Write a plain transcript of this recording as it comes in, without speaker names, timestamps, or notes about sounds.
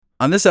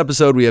On this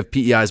episode, we have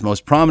PEI's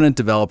most prominent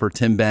developer,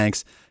 Tim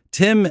Banks.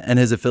 Tim and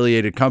his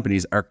affiliated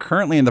companies are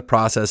currently in the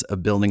process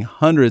of building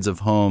hundreds of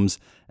homes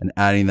and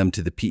adding them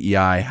to the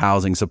PEI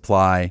housing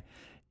supply.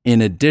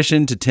 In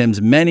addition to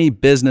Tim's many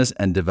business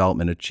and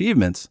development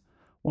achievements,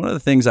 one of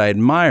the things I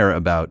admire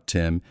about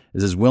Tim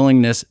is his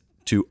willingness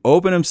to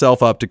open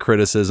himself up to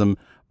criticism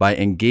by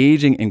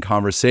engaging in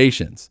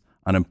conversations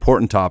on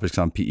important topics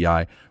on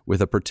PEI with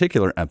a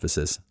particular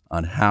emphasis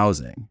on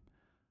housing.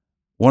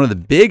 One of the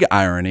big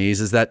ironies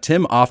is that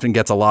Tim often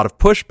gets a lot of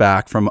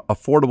pushback from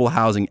affordable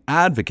housing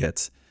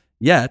advocates,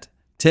 yet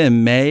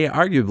Tim may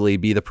arguably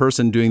be the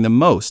person doing the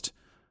most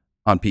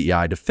on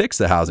PEI to fix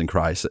the housing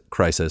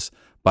crisis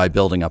by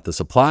building up the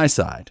supply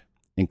side,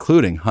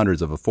 including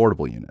hundreds of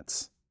affordable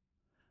units.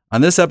 On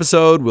this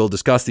episode, we'll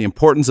discuss the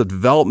importance of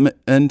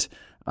development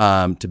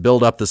to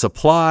build up the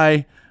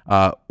supply,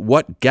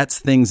 what gets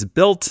things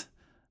built,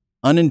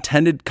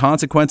 unintended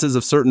consequences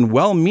of certain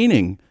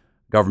well-meaning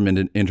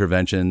government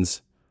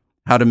interventions,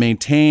 how to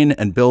maintain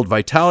and build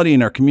vitality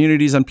in our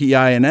communities on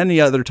PEI, and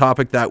any other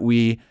topic that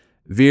we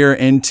veer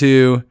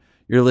into.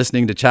 You're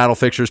listening to Chattel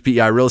Fixtures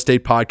PEI Real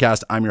Estate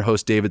Podcast. I'm your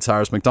host, David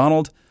Cyrus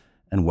McDonald,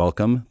 and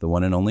welcome the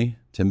one and only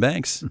Tim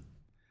Banks.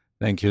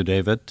 Thank you,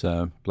 David.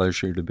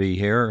 Pleasure to be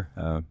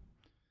here,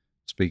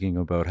 speaking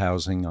about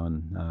housing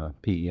on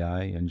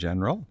PEI in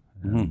general,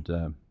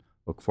 and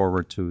look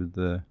forward to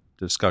the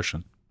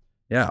discussion.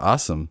 Yeah,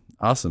 awesome.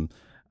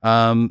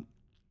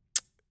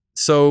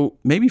 So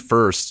maybe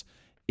first,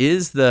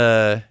 is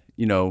the,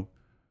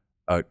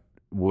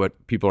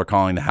 what people are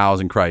calling the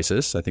housing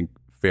crisis, I think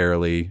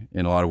fairly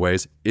in a lot of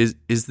ways, is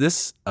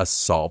this a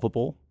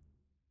solvable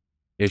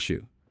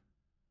issue?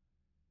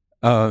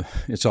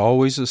 It's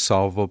always a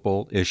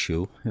solvable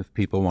issue if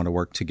people want to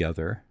work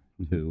together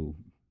to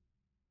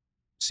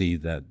see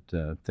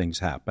that things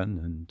happen.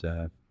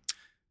 And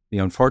the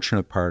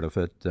unfortunate part of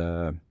it,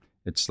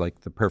 it's like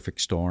the perfect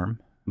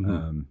storm.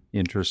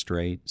 Interest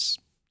rates,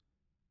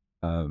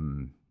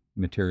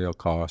 material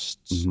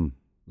costs,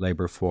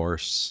 labor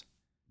force,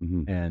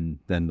 and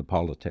then the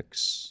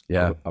politics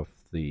of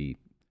the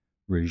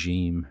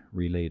regime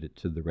related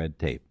to the red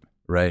tape.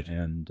 Right.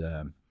 And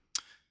there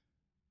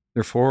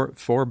are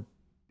four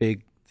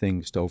big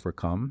things to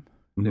overcome.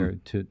 There,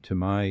 to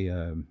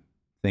my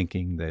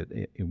thinking,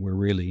 that we're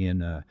really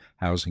in a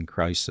housing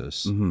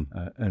crisis,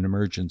 an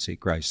emergency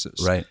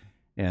crisis. Right.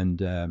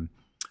 And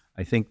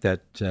I think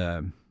that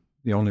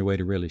the only way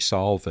to really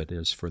solve it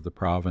is for the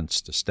province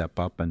to step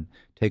up and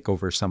take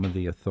over some of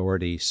the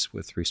authorities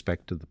with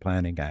respect to the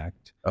Planning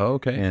Act. Oh,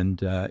 okay.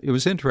 And it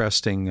was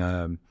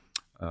interesting,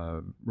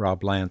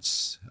 Rob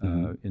Lance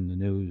in the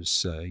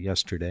news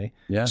yesterday,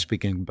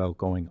 speaking about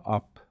going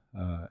up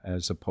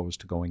as opposed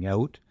to going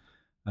out.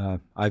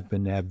 I've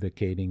been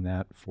advocating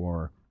that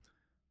for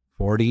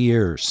 40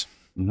 years.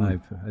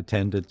 I've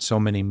attended so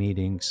many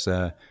meetings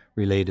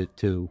related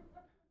to,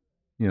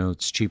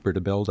 it's cheaper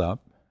to build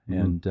up,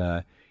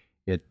 and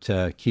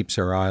it keeps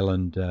our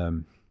island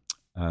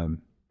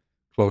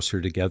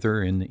closer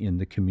together in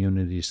the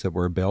communities that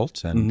were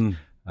built, and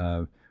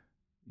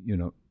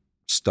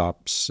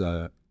stops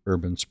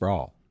urban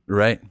sprawl.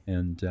 Right.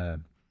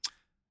 And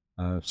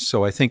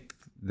so I think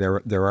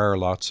there are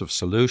lots of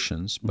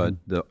solutions, but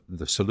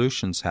the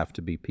solutions have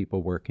to be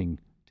people working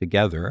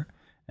together,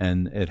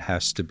 and it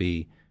has to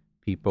be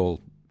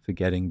people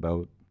forgetting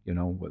about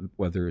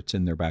whether it's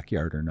in their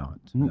backyard or not.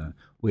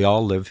 We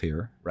all live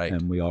here, right,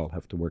 and we all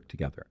have to work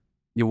together.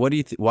 Yeah, why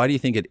do you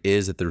think it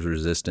is that there's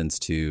resistance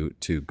to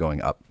going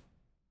up?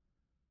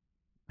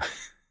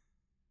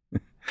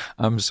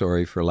 I'm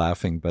sorry for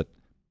laughing, but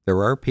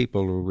there are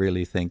people who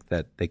really think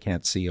that they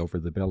can't see over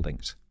the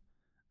buildings.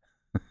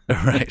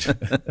 Right.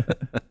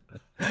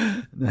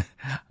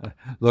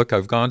 Look,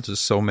 I've gone to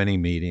so many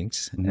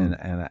meetings,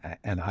 and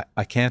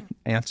I can't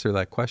answer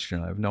that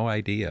question. I have no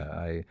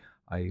idea.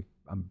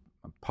 I'm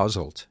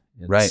puzzled.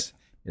 Right.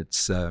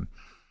 It's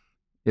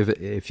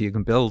if you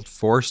can build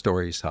 4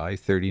 stories high,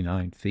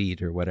 39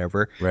 feet or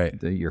whatever,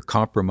 right, you're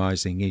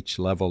compromising each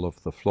level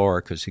of the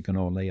floor because you can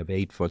only have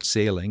 8-foot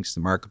ceilings.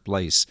 The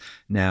marketplace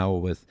now,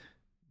 with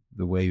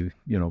the way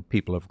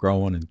people have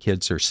grown, and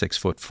kids are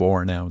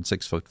 6'4" now and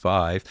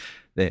 6'5",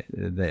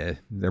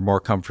 they're more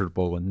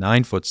comfortable with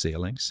 9-foot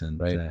ceilings. And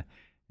right.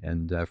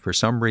 And for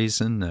some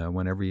reason,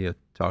 whenever you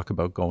talk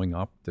about going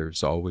up,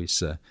 there's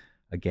always a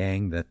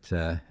gang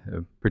that,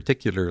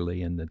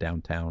 particularly in the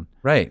downtown,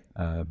 right,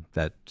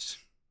 that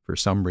for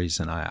some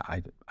reason,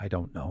 I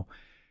don't know,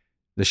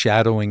 the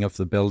shadowing of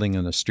the building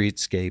in the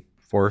streetscape,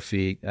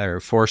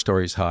 4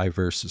 stories high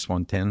versus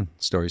 10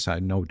 stories high,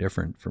 no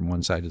different from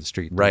one side of the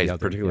street to right, the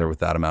other. Particularly with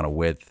that amount of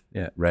width.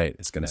 Yeah, right.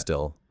 It's going to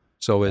still.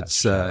 So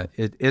it's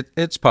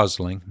it's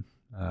puzzling,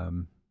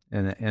 and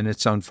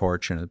it's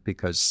unfortunate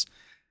because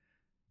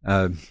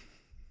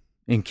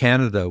in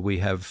Canada we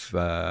have,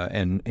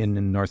 and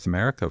in North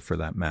America for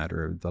that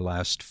matter, the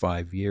last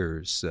 5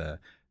 years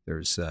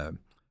there's a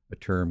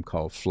term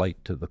called flight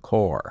to the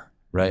core.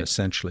 Right. And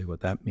essentially,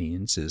 what that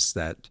means is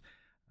that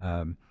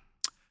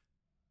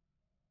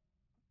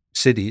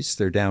cities,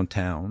 their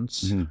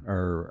downtowns,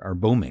 are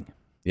booming.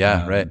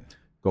 Yeah, right.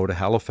 Go to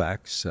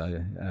Halifax.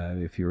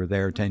 If you were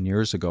there 10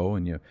 years ago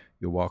and you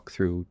walk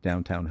through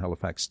downtown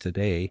Halifax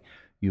today,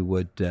 you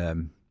wouldn't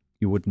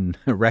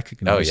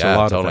recognize a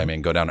lot totally. of it. I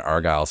mean, go down to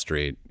Argyle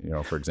Street,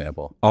 for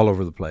example. All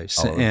over the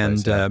place.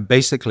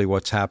 Basically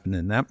what's happened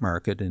in that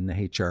market in the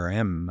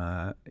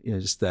HRM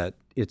is that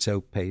it's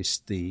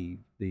outpaced the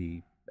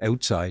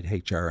outside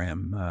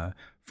HRM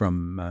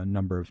from a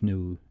number of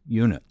new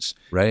units.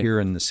 Right. Here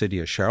in the city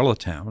of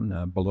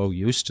Charlottetown, below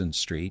Euston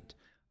Street,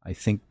 I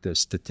think the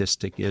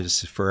statistic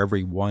is for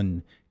every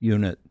one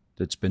unit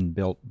that's been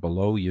built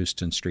below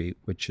Euston Street,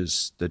 which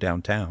is the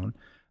downtown,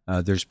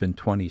 there's been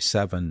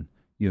 27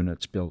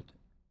 units built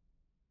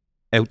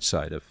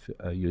outside of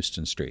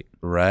Euston Street.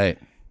 Right.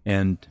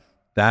 And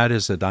that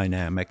is a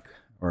dynamic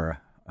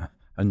or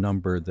a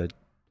number that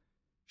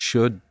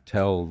should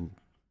tell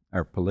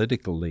our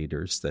political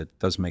leaders that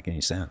doesn't make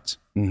any sense.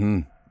 Mm-hmm.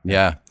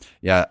 Yeah.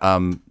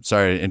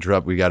 Sorry to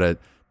interrupt. We got a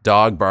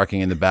dog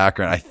barking in the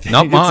background. I think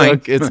not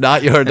mine. It's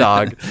not your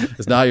dog.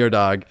 It's not your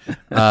dog.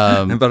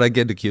 But I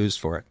get accused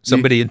for it.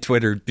 Somebody in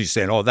Twitter be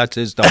saying, "Oh, that's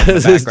his dog."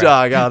 That's his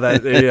dog.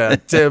 Oh,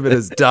 Tim and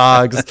his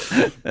dogs.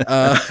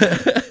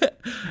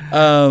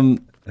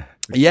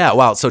 Yeah.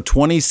 Wow. So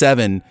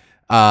 27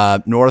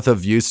 north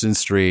of Euston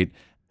Street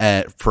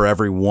for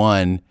every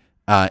one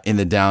in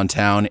the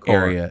downtown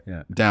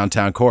area,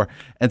 downtown core,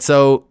 and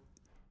so,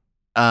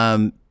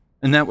 and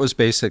that was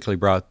basically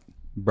brought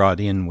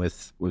in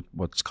with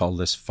what's called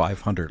this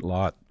 500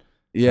 lot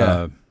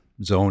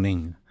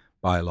zoning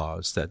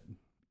bylaws that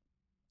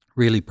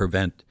really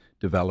prevent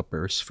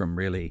developers from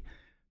really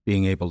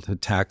being able to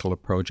tackle a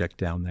project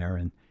down there.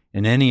 And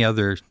in any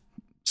other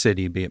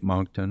city, be it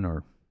Moncton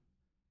or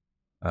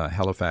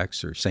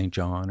Halifax or St.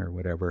 John or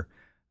whatever,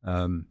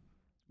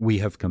 we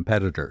have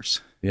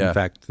competitors. Yeah. In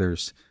fact,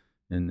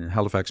 in the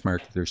Halifax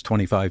market, there's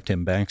 25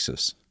 Tim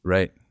Bankses.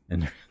 Right.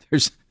 And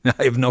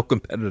I have no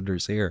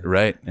competitors here.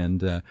 Right.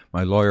 And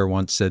my lawyer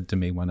once said to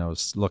me when I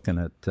was looking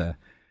at,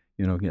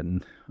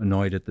 getting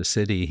annoyed at the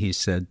city, he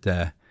said,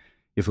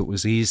 if it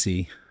was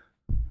easy,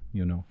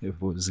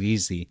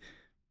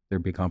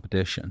 there'd be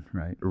competition,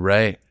 right?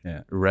 Right.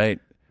 Yeah. Right.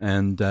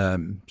 And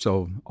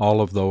so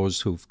all of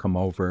those who've come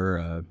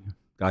over,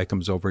 guy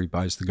comes over, he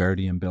buys the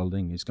Guardian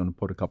building, he's going to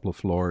put a couple of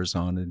floors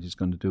on it, he's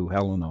going to do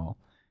hell and all.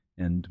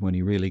 And when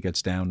he really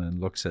gets down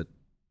and looks at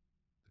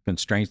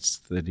constraints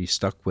that he's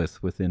stuck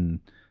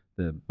within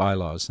the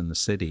bylaws in the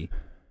city,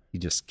 he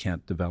just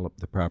can't develop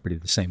the property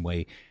the same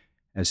way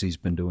as he's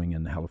been doing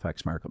in the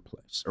Halifax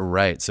marketplace.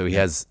 Right. So he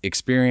has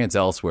experience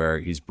elsewhere.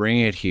 He's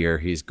bringing it here.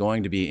 He's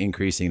going to be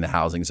increasing the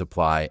housing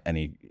supply, and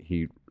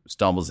he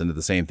stumbles into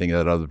the same thing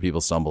that other people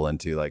stumble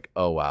into. Like,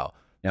 oh wow,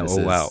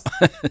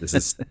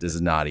 this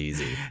is not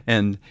easy,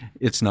 and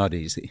it's not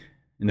easy.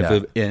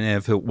 And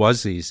if it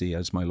was easy,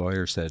 as my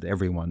lawyer said,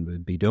 everyone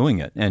would be doing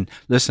it. And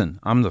listen,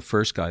 I'm the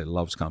first guy that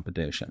loves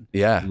competition.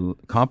 Yeah.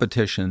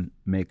 Competition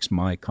makes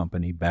my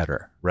company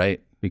better.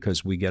 Right.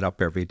 Because we get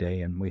up every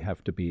day and we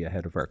have to be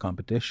ahead of our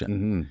competition.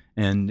 Mm-hmm.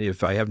 And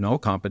if I have no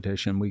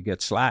competition, we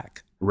get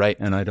slack. Right.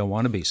 And I don't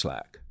want to be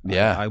slack.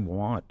 Yeah. I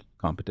want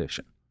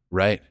competition.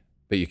 Right.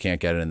 But you can't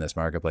get it in this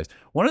marketplace.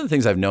 One of the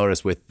things I've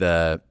noticed with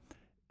I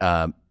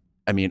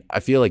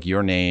feel like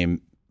your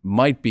name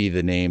might be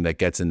the name that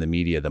gets in the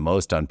media the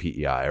most on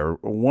PEI, or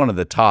one of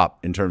the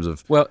top in terms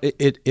of. Well,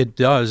 it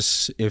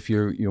does if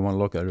you want to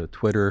look at a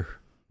Twitter,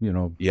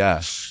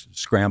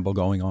 scramble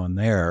going on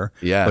there.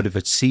 Yeah. But if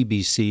it's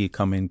CBC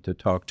coming to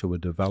talk to a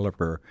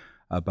developer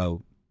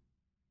about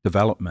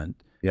development,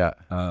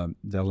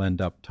 they'll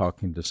end up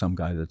talking to some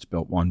guy that's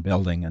built one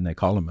building and they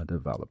call him a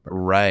developer.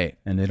 Right.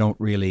 And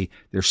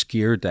they're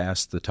scared to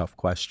ask the tough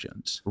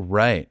questions.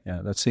 Right.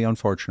 Yeah, that's the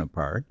unfortunate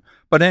part.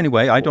 But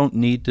anyway, I don't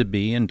need to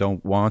be and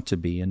don't want to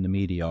be in the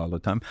media all the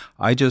time.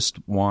 I just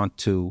want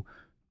to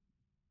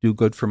do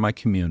good for my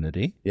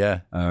community.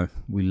 Yeah.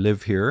 We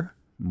live here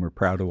and we're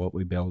proud of what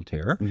we build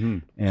here. Mm-hmm.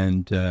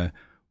 And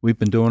we've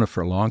been doing it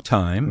for a long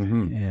time.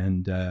 Mm-hmm.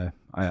 And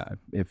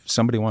if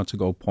somebody wants to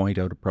go point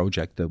out a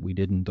project that we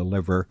didn't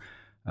deliver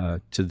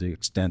to the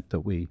extent that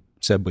we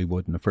said we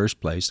would in the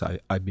first place,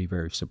 I'd be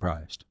very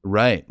surprised.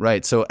 Right.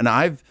 So, and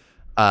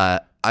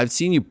I've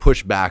seen you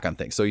push back on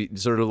things. So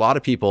sort of a lot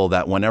of people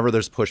that whenever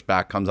there's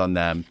pushback comes on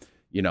them,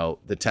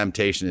 the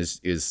temptation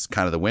is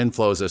kind of the wind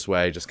flows this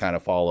way, just kind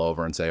of fall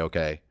over and say,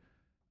 okay,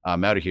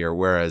 I'm out of here.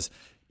 Whereas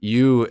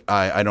you,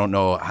 I don't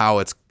know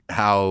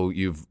how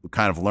you've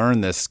kind of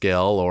learned this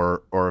skill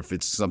or if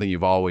it's something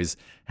you've always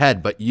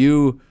had, but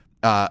you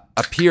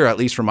appear, at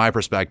least from my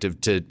perspective,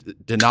 to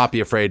not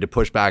be afraid to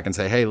push back and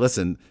say, hey,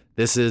 listen,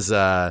 this is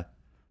the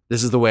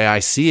way I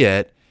see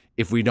it.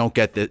 If we don't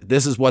get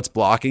this is what's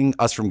blocking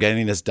us from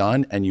getting this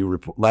done, and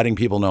you letting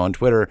people know on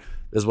Twitter,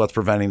 this is what's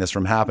preventing this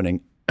from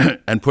happening,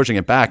 and pushing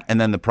it back,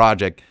 and then the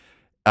project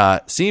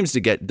seems to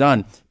get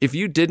done. If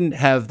you didn't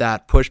have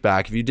that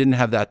pushback, if you didn't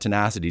have that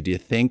tenacity, do you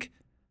think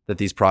that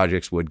these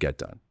projects would get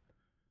done?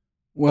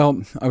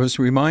 Well, I was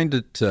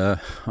reminded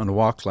on a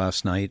walk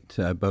last night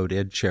about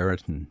Ed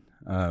Sheraton,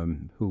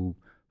 who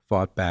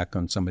fought back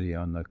on somebody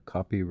on the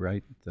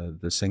copyright,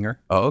 the singer.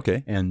 Oh,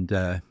 okay. And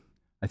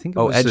I think it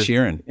was Ed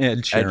Sheeran.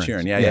 Ed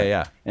Sheeran.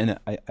 Yeah. And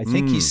I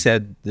think he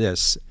said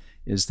this,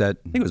 is that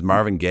I think it was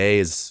Marvin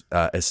Gaye's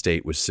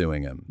estate was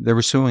suing him. They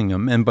were suing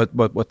him, but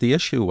what the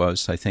issue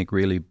was, I think,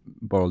 really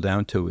boiled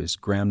down to his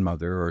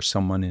grandmother or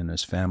someone in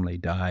his family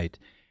died,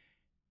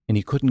 and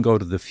he couldn't go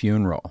to the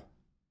funeral,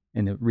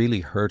 and it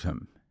really hurt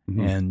him.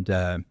 And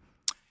the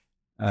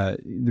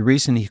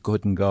reason he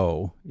couldn't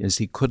go is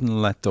he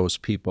couldn't let those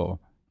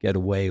people get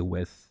away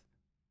with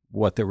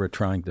what they were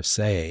trying to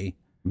say,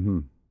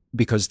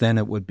 because then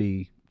it would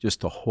be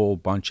just a whole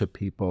bunch of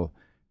people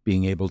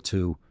being able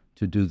to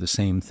do the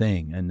same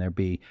thing, and there'd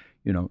be,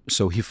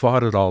 so he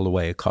fought it all the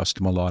way. It cost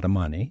him a lot of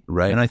money,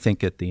 right? And I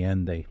think at the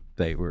end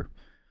there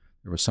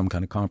was some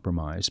kind of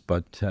compromise,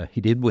 but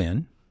he did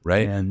win,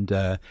 right? And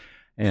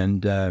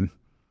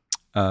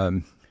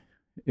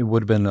it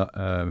would have been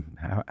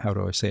how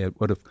do I say it?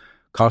 Would have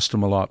cost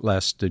him a lot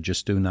less to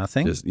just do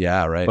nothing.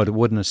 Right. But it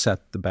wouldn't have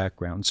set the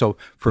background. So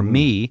for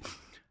me,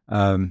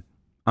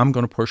 I'm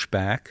going to push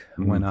back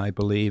when I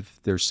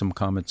believe there's some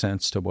common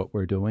sense to what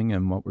we're doing,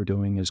 and what we're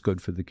doing is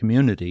good for the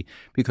community,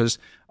 because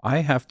I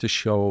have to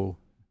show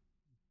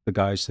the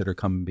guys that are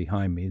coming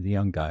behind me, the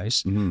young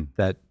guys,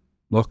 that,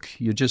 look,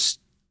 you just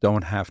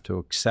don't have to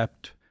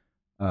accept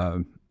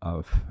what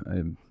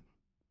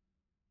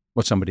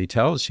somebody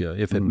tells you.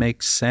 If it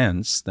makes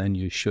sense, then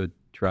you should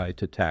try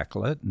to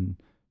tackle it and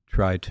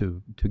try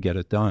to get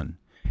it done.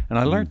 And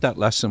I learned that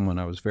lesson when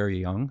I was very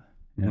young,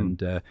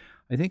 and I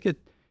think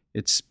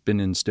it's been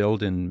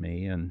instilled in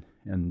me, and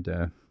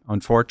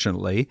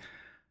unfortunately,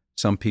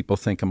 some people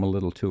think I'm a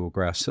little too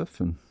aggressive,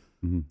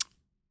 and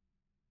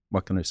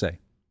what can I say?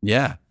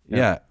 Yeah.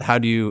 How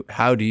do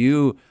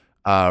you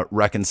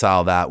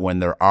reconcile that when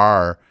there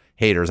are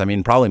haters? I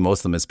mean, probably most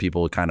of them is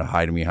people kind of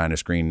hiding behind a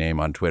screen name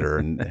on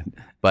Twitter,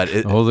 but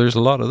there's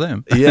a lot of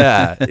them.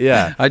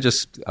 Yeah. I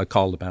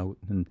call them out,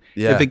 and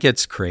if it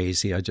gets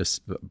crazy, I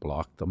just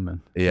block them, and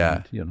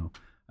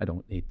I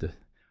don't need to.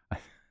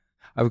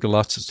 I've got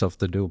lots of stuff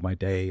to do with my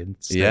day, and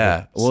sit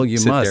there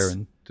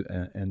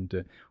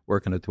and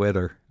work on a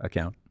Twitter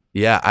account.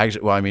 Yeah,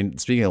 actually, well, I mean,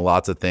 speaking of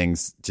lots of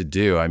things to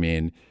do, I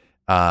mean,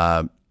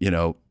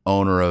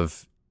 owner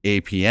of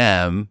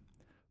APM,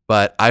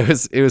 but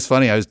it was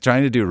funny. I was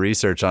trying to do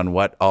research on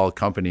what all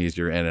companies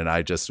you're in, and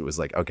I just was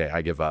like, okay,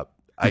 I give up.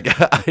 I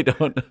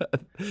don't.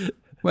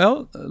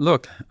 Well,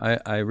 look,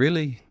 I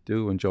really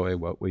do enjoy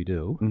what we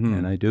do,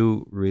 and I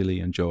do really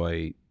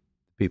enjoy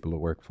people who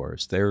work for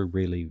us. They're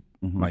really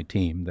my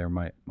team. They're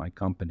my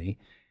company.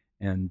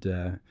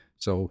 And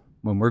so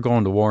when we're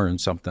going to war in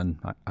something,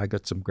 I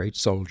got some great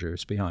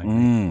soldiers behind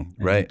me.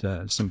 Right.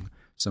 And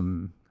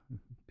some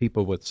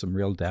people with some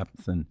real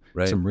depth and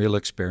some real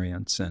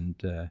experience. And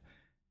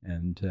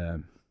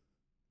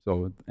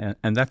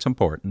that's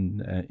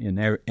important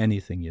in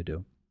anything you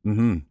do.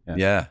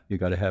 Yeah. You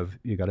got to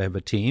have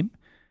a team.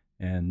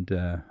 And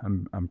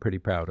I'm pretty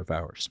proud of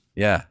ours.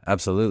 Yeah,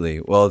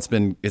 absolutely. Well, it's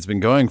been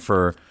going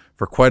for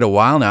quite a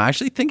while now.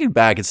 Actually, thinking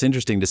back, it's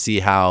interesting to see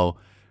how,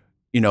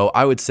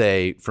 I would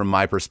say from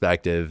my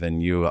perspective,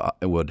 and you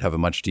would have a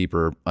much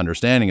deeper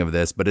understanding of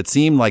this, but it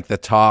seemed like the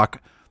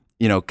talk,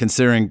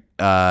 considering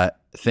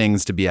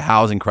things to be a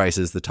housing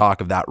crisis, the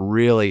talk of that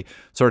really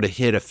sort of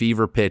hit a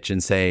fever pitch in,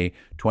 say,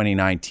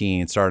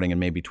 2019, starting in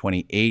maybe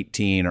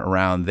 2018,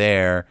 around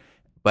there.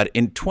 But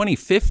in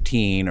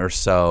 2015 or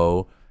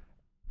so,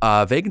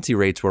 vacancy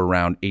rates were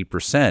around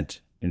 8%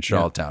 in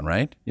Charlottetown,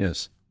 right?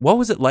 Yes. What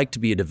was it like to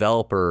be a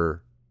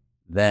developer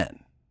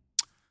then?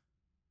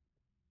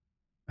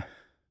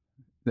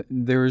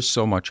 There is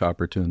so much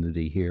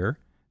opportunity here,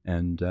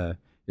 and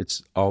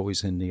it's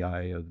always in the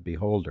eye of the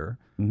beholder.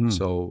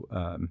 So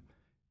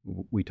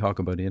we talk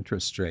about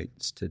interest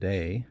rates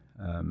today.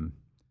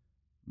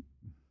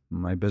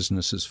 My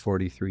business is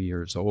 43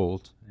 years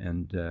old,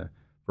 and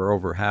for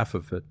over half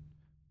of it,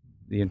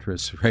 the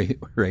interest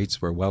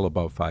rates were well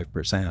above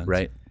 5%.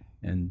 Right.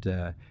 And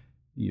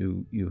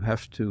you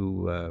have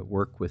to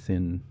work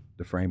within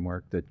the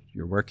framework that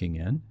you're working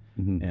in.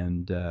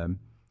 And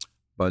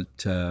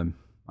but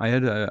I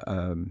had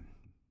I'm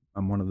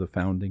one of the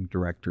founding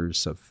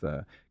directors of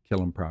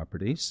Killam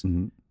Properties,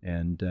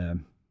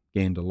 and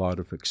gained a lot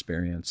of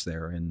experience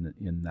there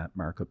in that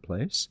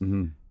marketplace.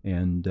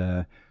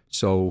 And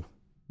so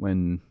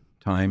when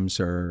times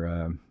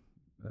are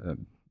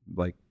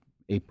like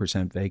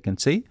 8%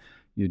 vacancy,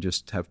 you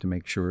just have to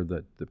make sure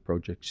that the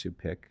projects you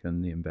pick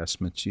and the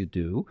investments you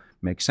do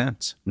make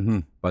sense.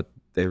 But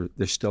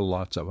there's still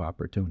lots of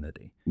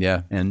opportunity.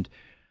 Yeah. And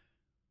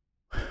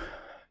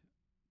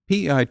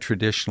PEI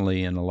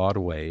traditionally, in a lot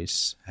of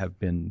ways, have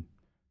been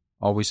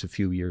always a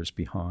few years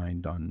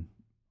behind on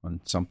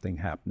something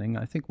happening.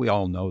 I think we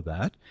all know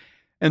that.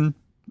 And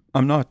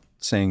I'm not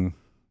saying,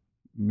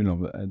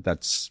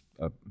 that's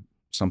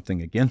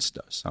something against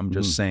us. I'm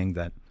just saying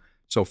that.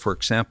 So, for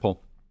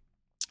example,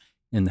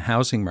 in the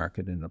housing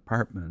market in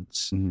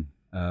apartments, in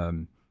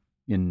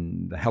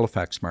the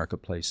Halifax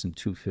marketplace in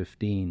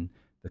 2015,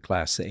 the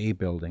Class A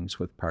buildings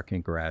with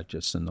parking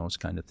garages and those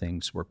kind of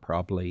things were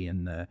probably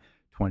in the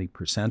 20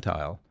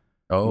 percentile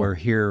Oh. Where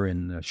here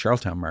in the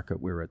Charlottetown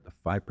market, we're at the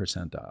 5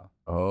 percentile.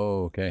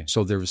 Oh, okay.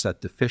 So there was that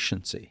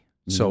deficiency.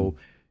 So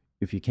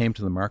if you came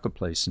to the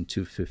marketplace in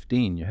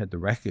 2015, you had to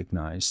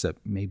recognize that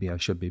maybe I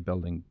should be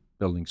building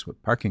buildings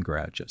with parking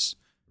garages.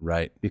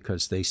 Right.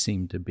 Because they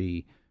seem to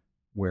be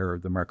where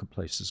the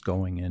marketplace is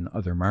going in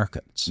other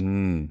markets.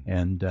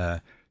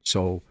 And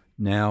so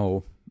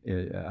now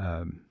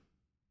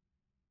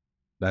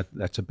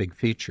that's a big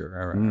feature.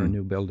 Our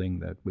new building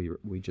that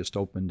we just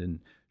opened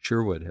in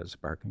Sherwood has a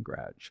parking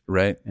garage.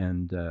 Right.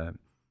 And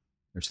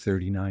there's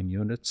 39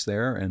 units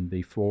there, and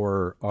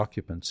before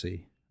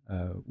occupancy,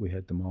 we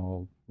had them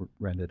all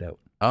rented out.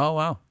 Oh,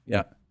 wow.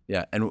 Yeah.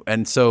 Yeah.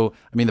 And so,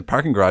 I mean, the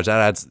parking garage,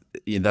 that's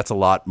a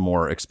lot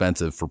more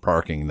expensive for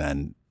parking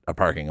than a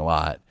parking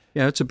lot.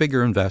 Yeah, it's a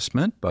bigger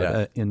investment,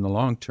 but in the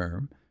long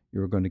term,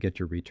 you're going to get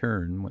your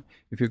return.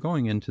 If you're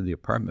going into the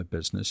apartment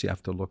business, you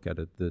have to look at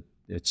it that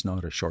it's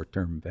not a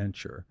short-term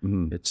venture.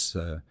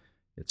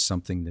 It's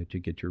something that you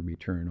get your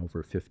return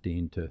over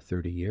 15 to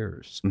 30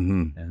 years.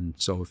 And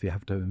so if you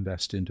have to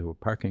invest into a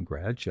parking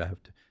garage,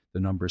 the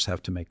numbers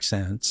have to make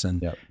sense.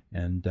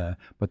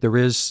 But there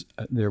was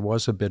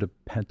a bit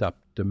of pent-up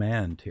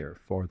demand here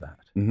for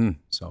that.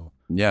 So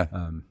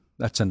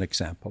that's an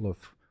example of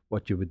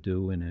what you would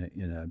do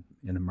in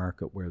a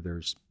market where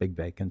there's big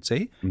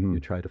vacancy. You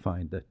try to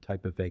find the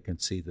type of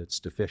vacancy that's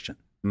deficient.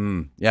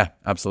 Yeah,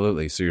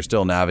 absolutely. So you're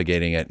still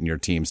navigating it, and your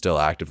team's still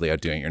actively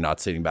out doing it. You're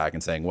not sitting back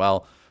and saying,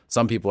 well,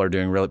 some people are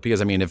doing really,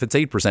 because I mean, if it's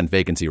 8%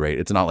 vacancy rate,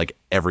 it's not like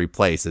every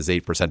place is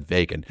 8%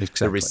 vacant. Exactly.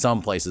 There would be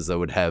some places that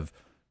would have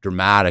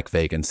dramatic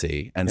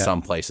vacancy, and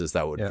some places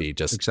that would be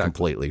just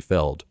completely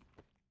filled.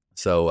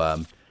 So,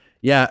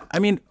 I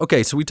mean,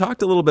 okay, so we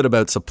talked a little bit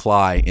about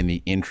supply in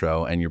the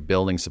intro and your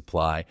building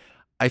supply.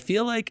 I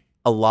feel like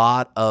a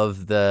lot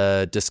of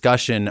the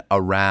discussion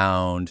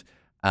around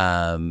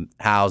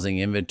housing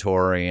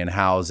inventory and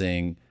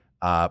housing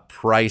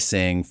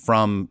pricing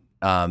from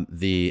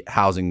the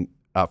housing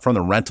from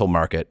the rental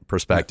market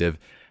perspective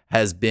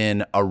has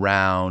been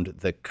around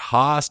the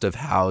cost of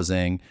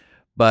housing,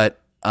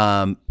 but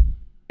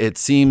it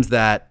seems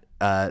that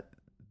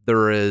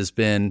there's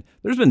been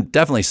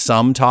definitely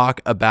some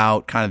talk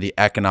about kind of the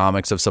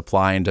economics of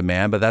supply and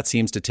demand, but that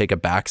seems to take a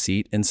back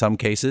seat in some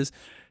cases.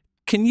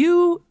 Can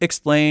you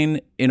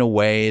explain in a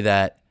way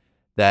that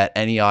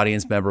any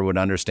audience member would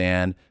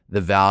understand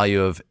the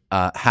value of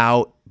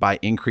how, by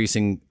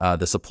increasing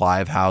the supply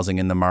of housing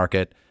in the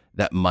market,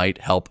 that might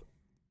help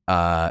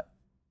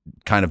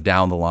kind of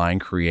down the line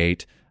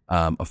create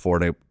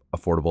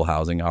affordable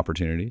housing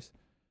opportunities?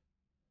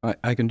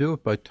 I can do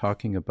it by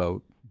talking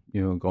about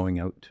going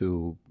out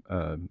to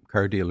a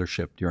car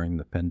dealership during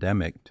the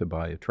pandemic to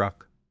buy a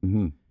truck,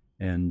 and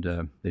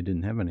they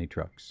didn't have any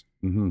trucks.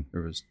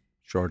 There was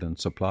short on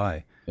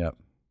supply.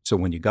 So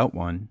when you got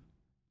one,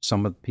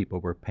 some of the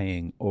people were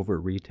paying over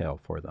retail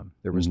for them.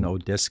 There was no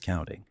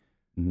discounting.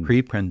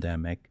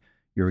 Pre-pandemic,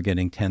 you were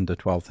getting $10,000 to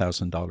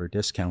 $12,000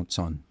 discounts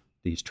on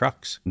these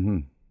trucks.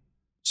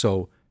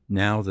 So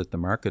now that the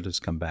market has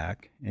come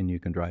back and you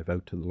can drive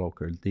out to the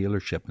local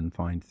dealership and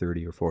find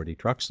 30 or 40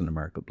 trucks in the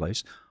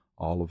marketplace,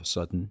 all of a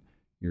sudden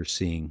you're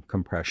seeing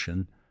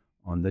compression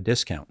on the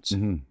discounts.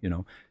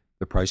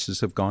 The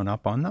prices have gone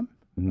up on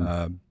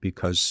them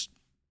because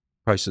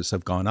prices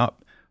have gone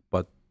up,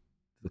 but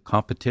the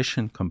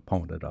competition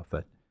component of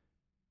it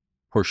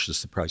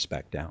pushes the price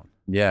back down.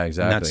 Yeah,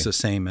 exactly. And that's the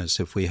same as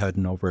if we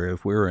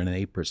were in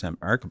an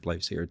 8%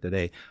 marketplace here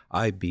today,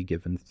 I'd be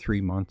given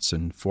 3 months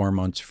and 4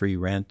 months free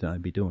rent, and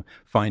I'd be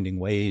finding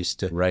ways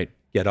to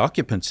get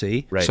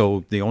occupancy.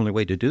 So the only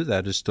way to do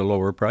that is to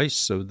lower price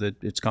so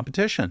that it's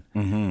competition.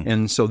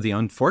 And so the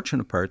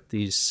unfortunate part,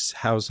 these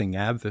housing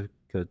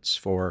advocates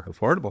for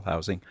affordable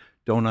housing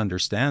don't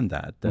understand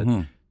that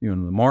the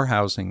more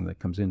housing that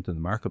comes into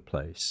the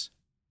marketplace,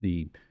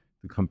 the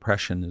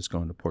compression is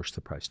going to push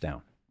the price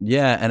down.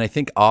 Yeah, and I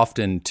think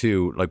often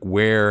too, like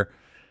where,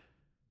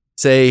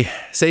 say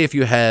if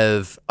you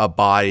have a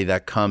body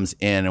that comes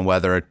in, and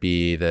whether it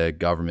be the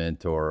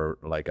government or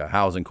like a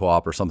housing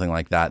co-op or something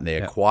like that, and they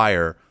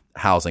acquire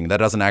housing, that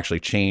doesn't actually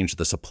change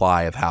the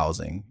supply of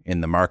housing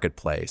in the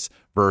marketplace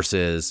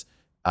versus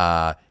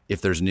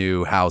if there's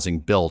new housing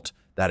built,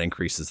 that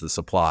increases the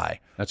supply.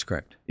 That's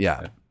correct.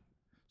 Yeah.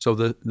 So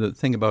the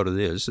thing about it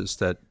is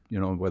that,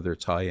 whether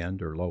it's high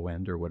end or low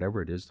end or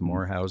whatever it is, the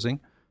more housing,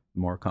 the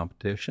more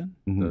competition,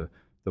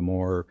 the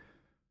more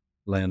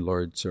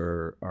landlords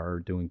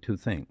are doing two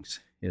things,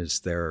 is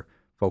they're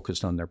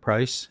focused on their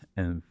price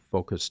and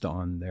focused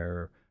on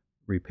their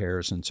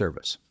repairs and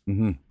service.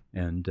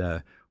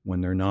 And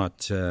when they're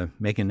not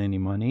making any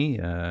money,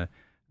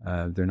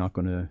 they're not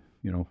going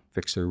to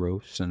fix their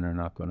roofs, and they're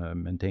not going to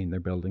maintain their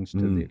buildings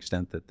to the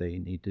extent that they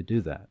need to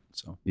do that.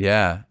 So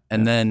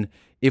and then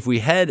if we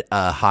had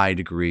a high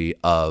degree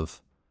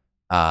of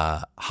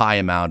high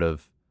amount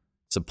of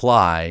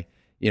supply,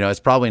 it's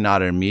probably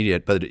not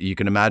immediate, but you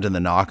can imagine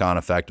the knock-on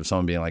effect of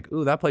someone being like,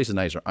 ooh, that place is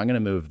nicer, I'm going to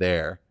move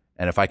there.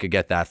 And if I could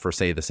get that for,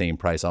 say, the same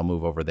price, I'll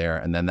move over there.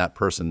 And then that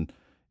person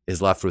is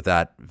left with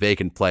that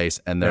vacant place,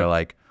 and they're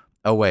like,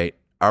 oh, wait,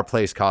 our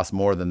place costs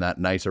more than that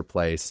nicer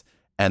place.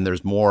 and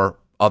there's more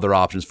other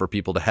options for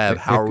people to have.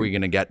 How are we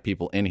going to get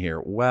people in here?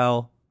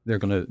 Well, they're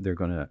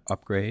gonna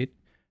upgrade,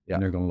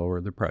 and they're going to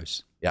lower the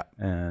price. Yeah,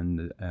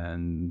 and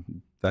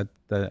that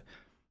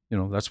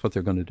that's what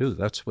they're going to do.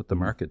 That's what the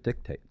market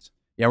dictates.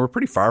 Yeah, we're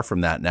pretty far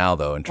from that now,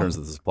 though, in terms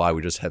of the supply.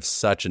 We just have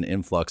such an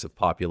influx of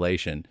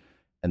population,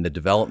 and the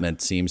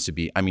development seems to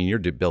be. I mean, you're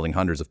building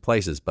hundreds of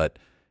places, but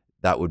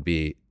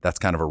that's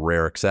kind of a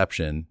rare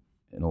exception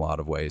in a lot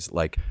of ways.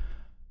 Like,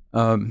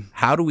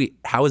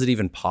 how is it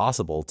even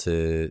possible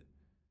to?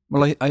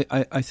 Well,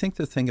 I think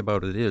the thing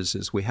about it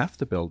is we have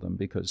to build them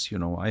because,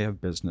 I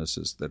have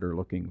businesses that are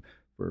looking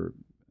for,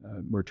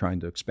 we're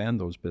trying to expand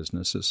those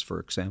businesses. For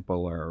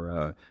example,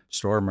 our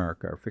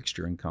Storemark, our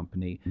fixturing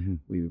company,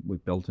 we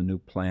built a new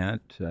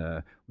plant.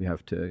 We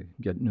have to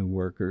get new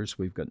workers.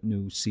 We've got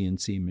new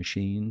CNC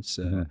machines.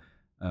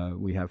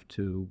 We have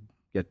to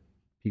get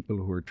people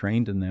who are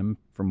trained in them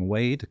from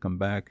away to come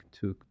back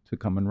to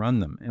come and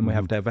run them. And we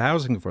have to have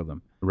housing for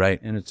them. Right.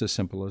 And it's as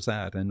simple as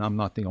that. And I'm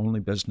not the only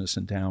business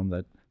in town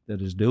that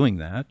is doing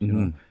that.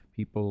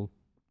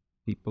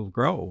 People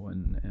grow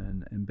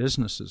and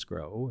businesses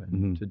grow,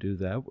 and to do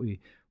that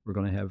we're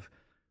going to have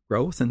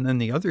growth. And then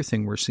the other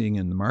thing we're seeing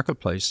in the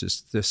marketplace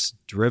is this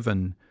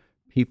driven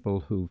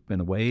people who've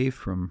been away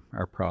from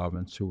our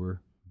province, who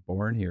were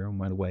born here and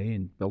went away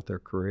and built their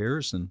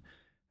careers and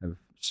have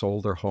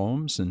sold their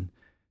homes. And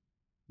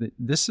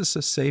this is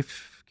a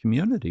safe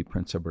community,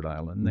 Prince Edward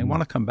Island. They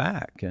want to come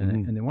back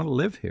and they want to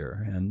live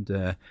here, and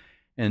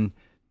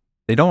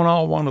they don't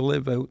all want to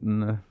live out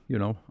in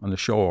on the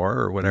shore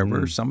or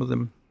whatever. Some of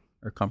them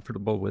are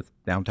comfortable with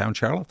downtown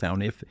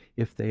Charlottetown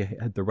if they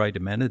had the right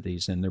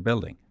amenities in their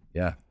building.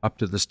 Yeah, up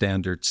to the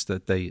standards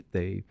that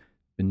they've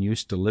been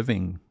used to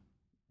living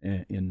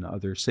in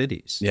other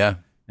cities. Yeah,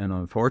 and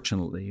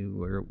unfortunately,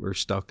 we're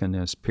stuck in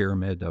this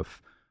pyramid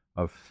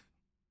of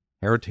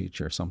heritage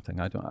or something.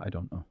 I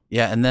don't know.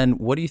 Yeah, and then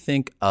what do you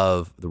think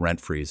of the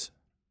rent freeze?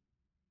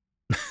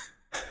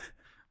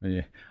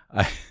 Yeah,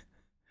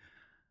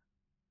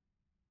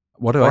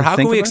 how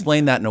can we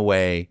explain that in a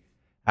way?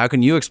 How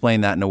can you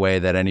explain that in a way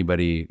that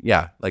anybody,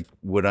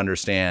 would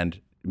understand?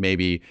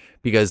 Maybe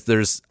because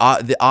there's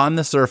on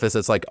the surface,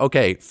 it's like,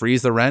 okay,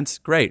 freeze the rents,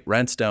 great,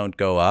 rents don't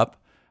go up,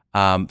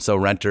 so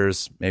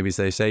renters maybe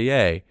they say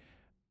yay.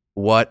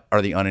 What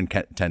are the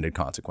unintended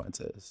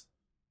consequences?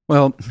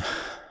 Well,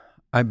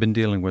 I've been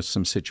dealing with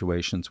some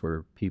situations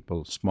where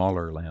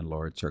smaller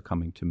landlords are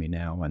coming to me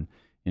now, and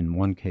in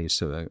one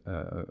case, a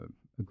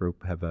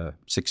group have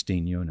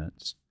 16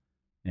 units.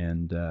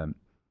 And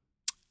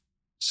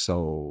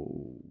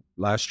so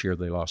last year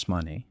they lost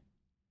money,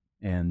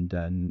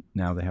 and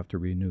now they have to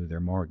renew their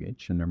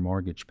mortgage, and their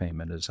mortgage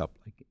payment is up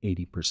like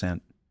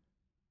 80%.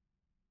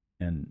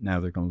 And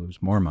now they're going to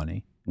lose more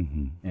money,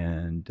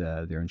 and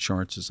their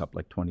insurance is up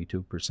like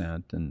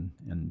 22%,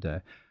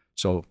 and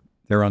so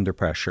they're under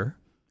pressure,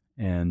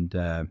 and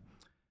the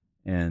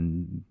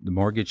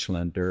mortgage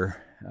lender,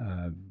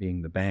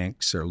 being the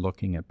banks, are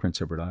looking at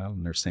Prince Edward Island,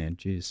 and they're saying,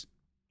 "Geez,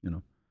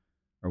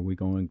 are we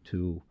going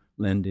to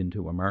lend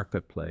into a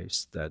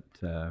marketplace that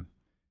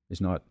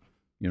is not,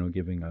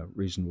 giving a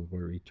reasonable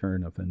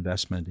return of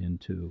investment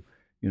into,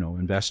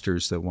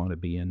 investors that want to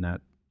be in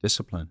that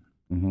discipline?"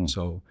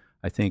 So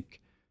I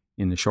think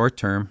in the short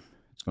term,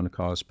 it's going to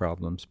cause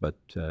problems, but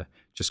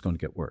just going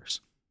to get worse.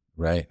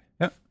 Right.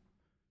 Yeah.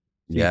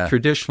 Yeah.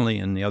 Traditionally,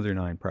 in the other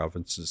 9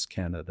 provinces,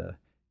 Canada,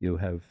 you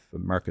have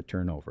market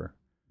turnover.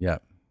 Yeah.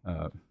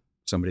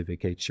 Somebody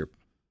vacates your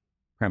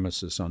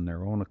premises on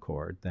their own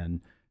accord,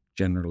 then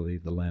generally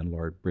the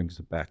landlord brings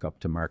it back up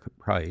to market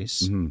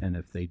price. And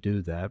if they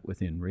do that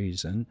within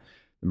reason,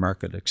 the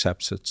market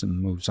accepts it and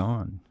moves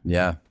on.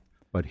 Yeah.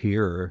 But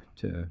here,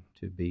 to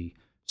be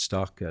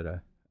stuck at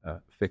a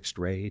fixed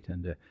rate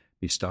and to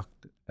be stuck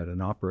at an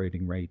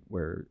operating rate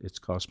where it's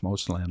cost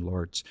most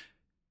landlords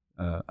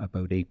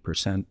about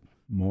 8%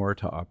 more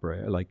to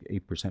operate, like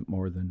 8%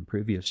 more than the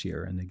previous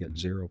year, and they get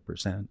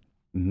 0%.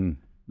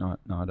 Not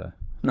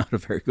a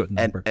very good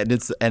number. And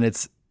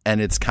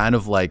it's kind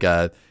of like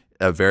a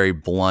very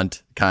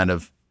blunt kind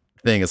of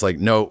thing. It's like,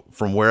 no,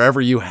 from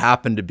wherever you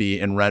happen to be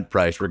in rent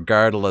price,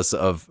 regardless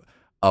of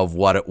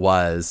what it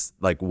was,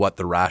 like what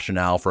the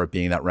rationale for it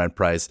being that rent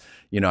price.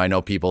 I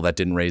know people that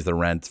didn't raise their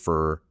rent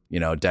for,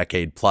 a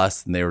decade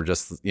plus, and they were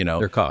just,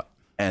 they're caught.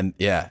 And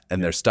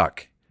they're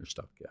stuck. They're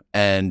stuck. Yeah.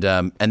 And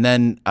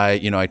then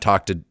I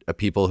talk to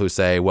people who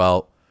say,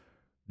 well,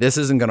 this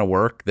isn't going to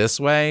work this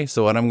way.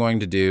 So what I'm going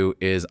to do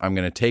is I'm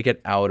going to take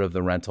it out of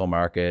the rental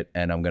market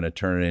and I'm going to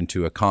turn it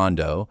into a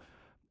condo.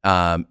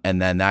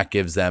 And then that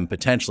gives them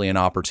potentially an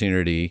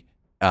opportunity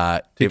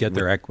to get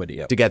their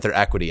equity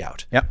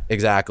out. Yeah,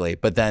 exactly.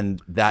 But then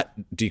that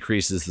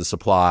decreases the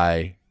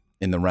supply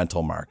in the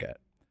rental market.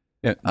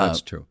 Yeah,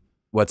 that's true.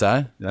 What's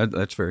that?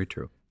 That's very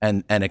true.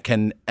 And it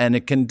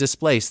can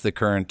displace the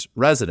current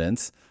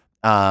residents.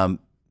 But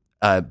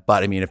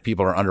I mean, if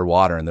people are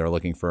underwater and they're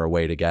looking for a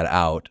way to get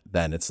out,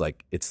 then it's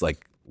like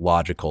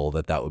logical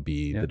that would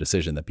be the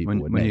decision that people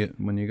would make.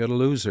 When you got a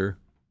loser.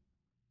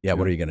 Yeah,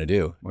 what are you going to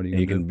do?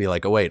 You can be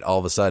like, oh, wait, all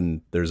of a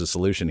sudden there's a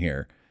solution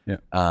here. Yeah.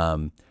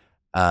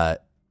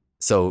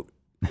 So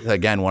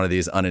again, one of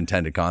these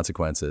unintended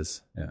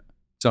consequences. Yeah,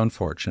 it's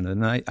unfortunate,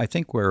 and I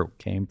think where it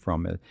came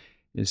from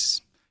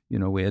is,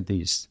 we had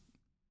these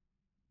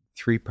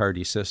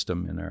three-party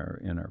system in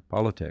our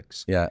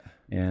politics. Yeah,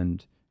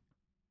 and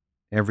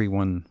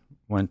everyone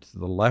went to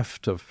the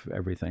left of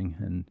everything,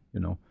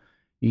 and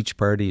each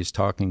party is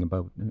talking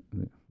about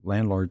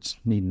landlords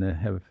needing to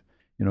have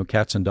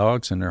cats and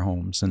dogs in their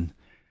homes, and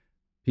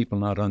people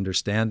not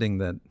understanding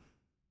that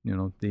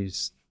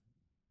these.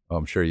 Oh,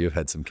 I'm sure you've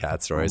had some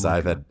cat stories.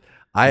 I've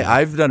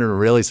done it a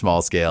really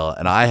small scale,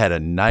 and I had a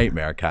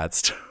nightmare cat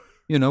story.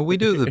 We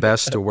do the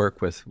best to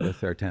work with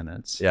our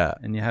tenants. Yeah.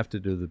 And you have to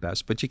do the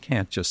best, but you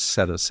can't just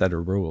set a set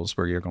of rules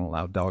where you're going to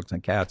allow dogs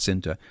and cats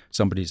into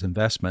somebody's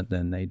investment,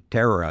 and they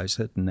terrorize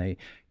it, and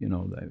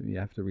you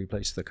have to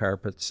replace the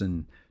carpets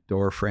and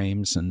door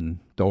frames and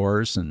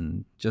doors,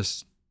 and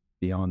just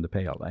beyond the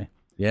pale, eh?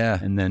 Yeah.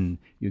 And then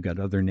you got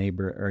other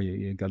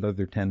you got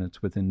other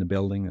tenants within the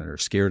building that are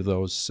scared of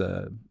those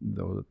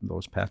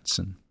pets,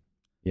 and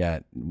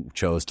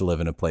chose to live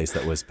in a place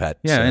that was pet.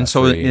 And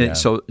so free,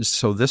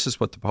 so this is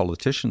what the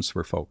politicians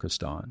were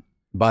focused on.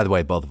 By the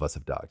way, both of us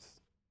have dogs.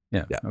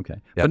 Yeah.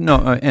 Okay. Yeah. But no,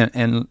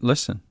 and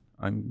listen,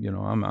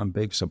 I'm a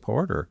big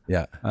supporter.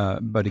 Yeah.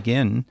 But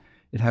again,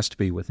 it has to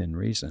be within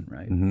reason,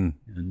 right? Mm-hmm.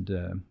 And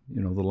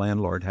the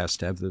landlord has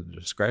to have the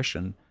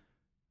discretion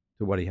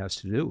to what he has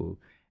to do.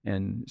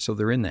 And so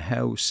they're in the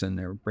house, and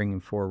they're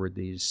bringing forward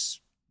these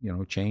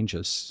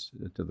changes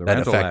to the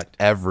rental act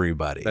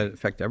that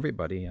affect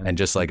everybody, and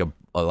just like a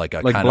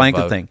kind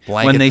blanket of thing.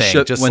 Blanket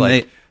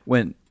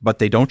thing, But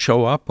they don't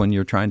show up when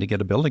you're trying to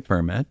get a building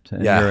permit,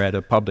 and you're at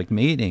a public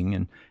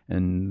meeting,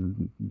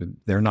 and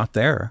they're not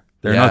there.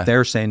 They're not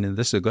there saying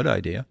this is a good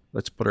idea.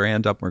 Let's put our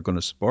hand up. We're going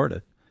to support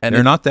it. And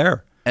they're not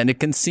there. And it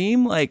can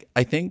seem like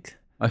people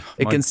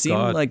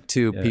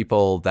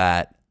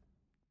that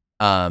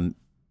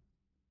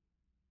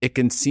it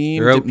can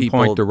seem they're out to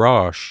people in Point de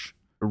Roche.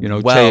 They're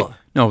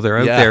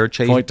out there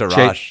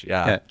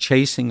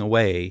chasing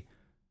away,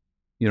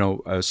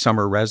 a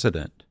summer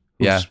resident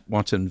who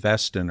wants to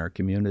invest in our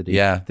community.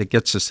 Yeah. That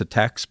gets us a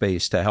tax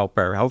base to help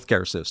our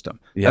healthcare system.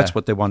 Yeah. That's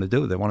what they want to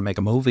do. They want to make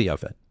a movie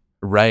of it.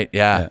 Right.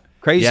 Yeah.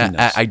 Craziness.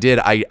 Yeah, I did.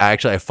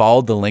 I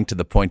followed the link to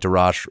the Point de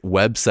Roche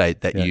website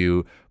that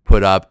you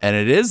put up, and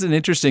it is an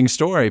interesting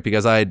story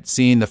because I had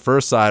seen the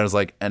first side. I was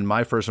like, and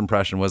my first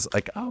impression was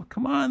like, oh,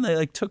 come on,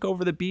 they took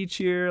over the beach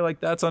here,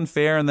 that's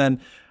unfair. And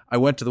then I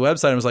went to the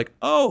website and was like,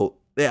 oh,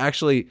 they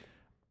actually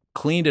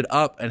cleaned it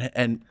up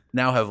and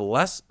now have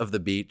less of the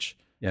beach.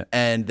 Yeah.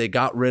 And they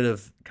got rid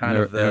of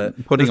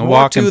putting a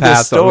walking path.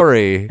 The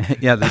story.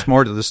 There's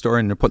more to the story,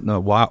 and they're putting a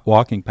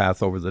walking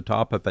path over the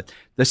top of it.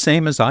 The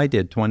same as I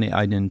did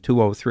in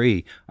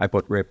 203. I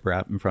put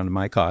riprap in front of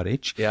my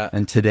cottage. Yeah.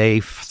 And today,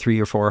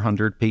 300 or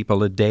 400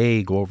 people a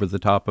day go over the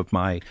top of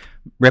my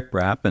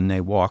riprap, and they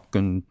walk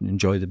and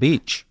enjoy the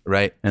beach.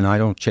 Right. And I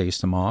don't chase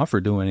them off or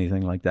do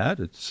anything like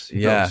that. It's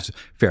it's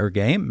fair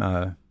game.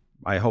 I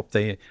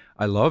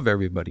love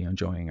everybody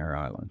enjoying our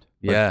island.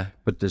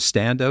 But to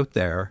stand out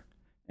there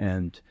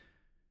and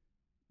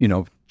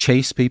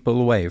chase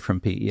people away from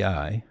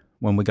PEI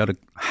when we got a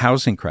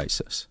housing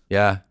crisis.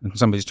 Yeah. And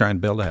somebody's trying to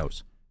build a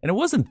house. And it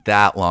wasn't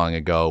that long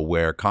ago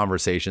where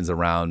conversations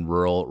around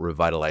rural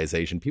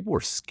revitalization, people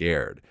were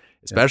scared,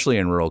 especially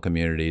in rural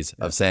communities,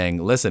 of saying,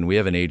 listen, we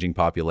have an aging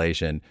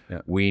population. Yeah.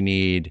 We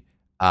need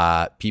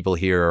people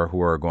here who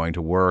are going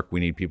to work. We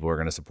need people who are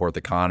going to support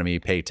the economy,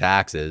 pay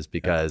taxes,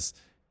 because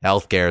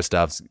healthcare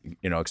stuff's,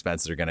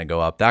 expenses are going to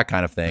go up, that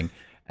kind of thing.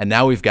 And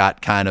now we've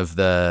got kind of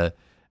the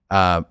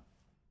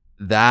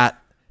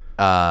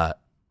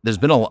there's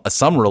been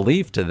some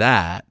relief to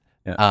that.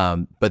 Yeah.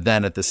 But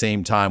then at the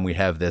same time, we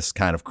have this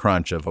kind of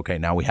crunch of, okay,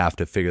 now we have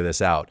to figure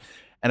this out.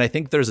 And I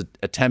think there's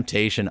a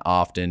temptation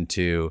often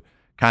to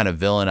kind of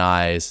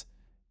villainize.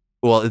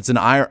 Well, it's an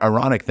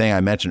ironic thing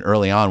I mentioned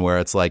early on where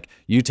it's like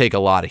you take a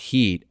lot of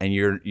heat and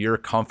you're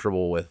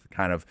comfortable with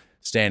kind of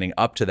standing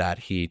up to that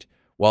heat,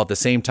 while at the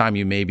same time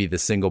you may be the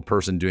single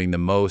person doing the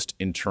most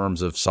in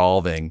terms of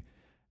solving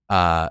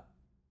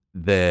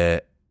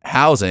the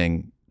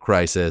housing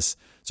crisis.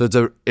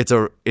 So it's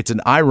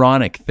an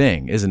ironic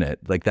thing, isn't it?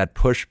 Like that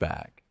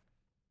pushback.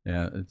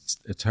 Yeah,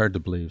 it's hard to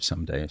believe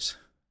some days.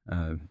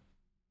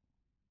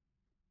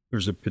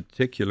 There's a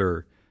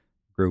particular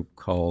group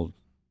called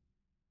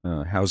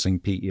Housing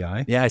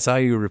PEI. Yeah, I saw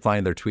you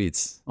replying to their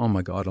tweets. Oh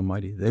my God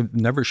Almighty! They've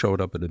never showed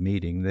up at a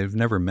meeting. They've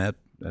never met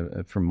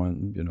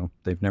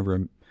They've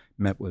never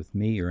met with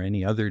me or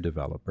any other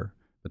developer.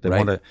 But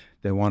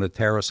they want to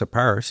tear us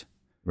apart.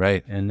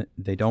 Right. And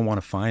they don't want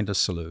to find a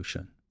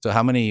solution. So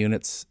how many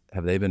units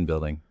have they been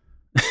building?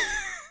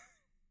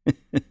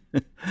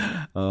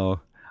 Oh,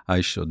 I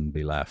shouldn't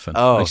be laughing.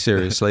 Oh,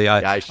 seriously,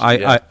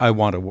 I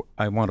want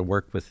to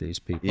work with these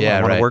people. Yeah,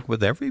 I want to work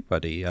with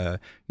everybody.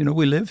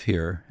 We live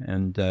here,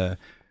 and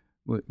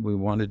we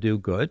want to do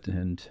good.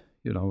 And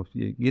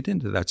you get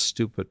into that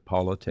stupid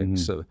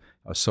politics of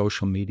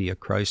social media.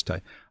 Christ,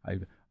 I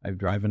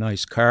drive a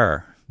nice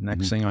car.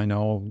 Next thing I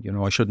know,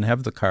 I shouldn't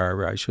have the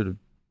car. I should have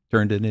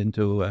turned it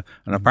into an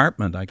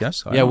apartment, I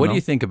guess. Yeah, what do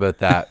you think about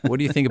that? What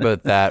do you think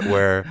about that?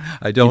 Where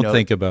I don't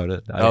think about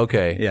it.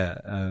 Okay.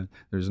 Yeah,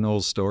 there's an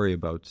old story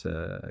about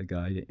a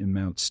guy in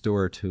Mount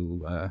Stewart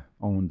who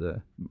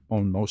owned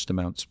most of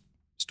Mount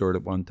Stewart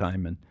at one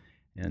time,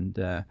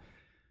 and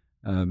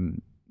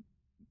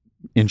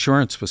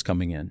insurance was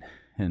coming in,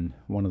 and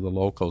one of the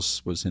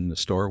locals was in the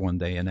store one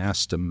day and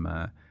asked him,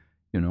 are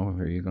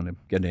you going to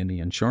get any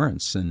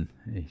insurance? And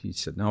he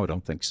said, no, I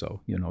don't think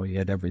so. He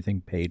had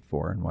everything paid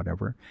for and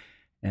whatever.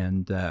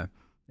 And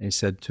they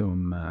said to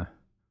him,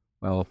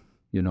 well,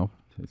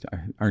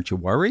 aren't you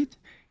worried?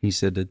 He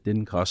said it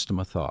didn't cost him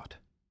a thought.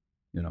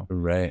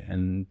 Right.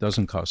 And it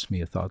doesn't cost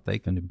me a thought. They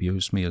can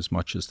abuse me as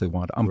much as they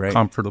want. I'm right.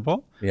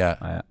 comfortable.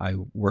 Yeah. I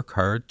work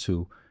hard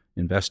to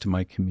invest in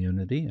my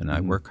community, and I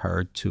work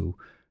hard to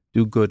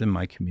do good in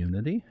my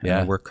community. And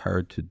I work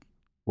hard to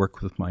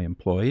work with my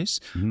employees.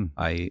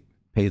 I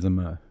pay them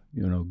a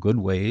good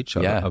wage,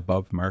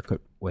 above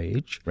market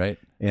wage. Right.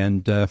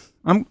 And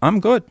I'm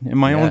good in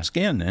my own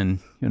skin. And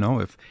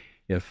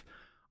if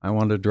I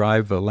want to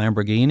drive a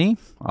Lamborghini,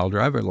 I'll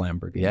drive a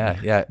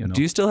Lamborghini. Yeah.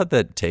 Do you still have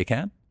the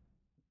Taycan?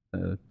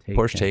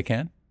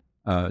 Porsche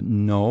Taycan?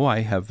 No, I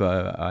have.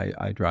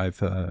 I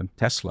drive a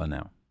Tesla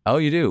now. Oh,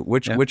 you do?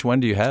 Which one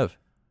do you have?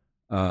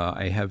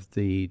 I have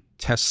the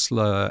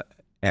Tesla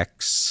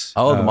X.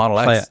 Oh, the Model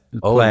X. Plaid. The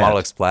Model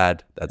X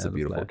Plaid. That's a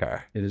beautiful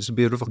car. It is a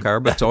beautiful car,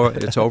 but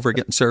it's over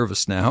getting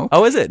serviced now.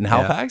 Oh, is it in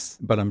Halifax?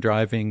 But I'm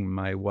driving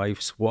my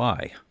wife's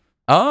Y.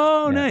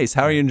 Oh, nice.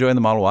 How are you enjoying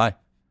the Model Y?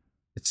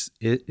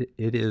 It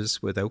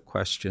is without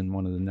question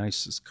one of the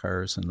nicest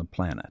cars on the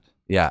planet.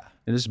 Yeah,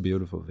 it is a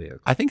beautiful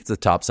vehicle. I think it's the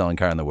top selling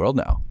car in the world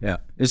now. Yeah,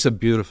 it's a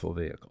beautiful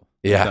vehicle.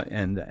 Yeah,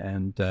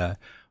 and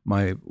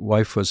my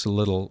wife was a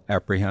little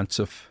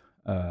apprehensive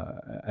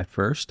at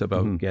first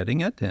about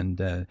getting it,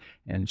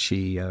 and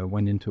she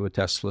went into a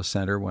Tesla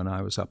center when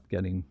I was up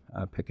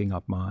picking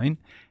up mine,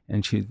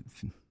 and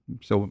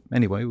so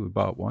anyway, we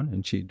bought one,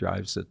 and she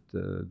drives it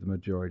the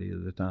majority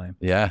of the time.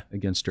 Yeah,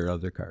 against her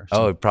other cars.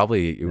 Oh,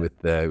 probably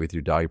with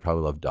your dog, you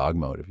probably love dog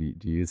mode.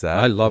 Do you use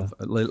that? I love.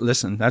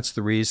 Listen, that's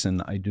the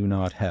reason I do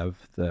not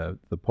have the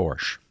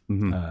Porsche.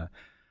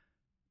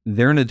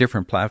 They're in a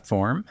different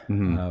platform.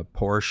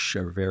 Porsche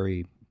are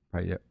very.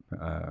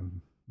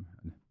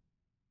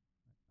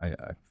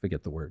 I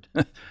forget the word,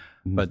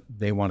 but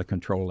they want to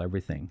control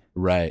everything.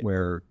 Right.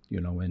 Where,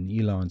 in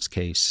Elon's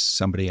case,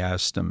 somebody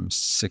asked him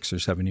 6 or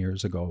 7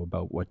 years ago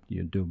about what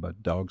you do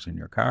about dogs in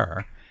your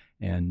car.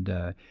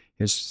 And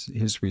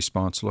his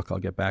response, look, I'll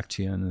get back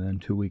to you. And then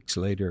 2 weeks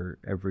later,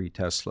 every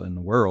Tesla in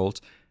the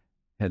world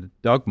had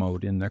dog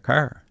mode in their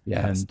car.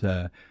 Yes.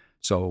 And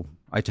so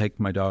I take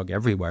my dog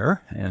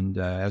everywhere. And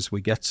as we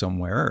get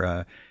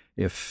somewhere,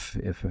 if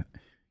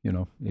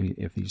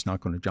he's not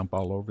going to jump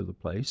all over the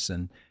place,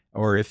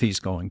 or if he's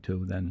going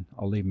to, then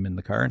I'll leave him in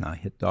the car and I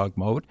hit dog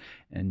mode.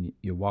 And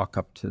you walk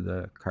up to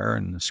the car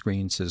and the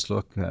screen says,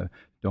 look,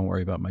 don't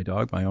worry about my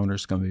dog. My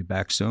owner's going to be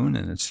back soon,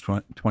 and it's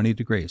 20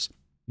 degrees.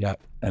 Yeah,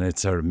 and it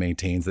sort of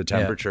maintains the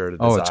temperature, the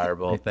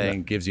desirable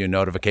thing, gives you a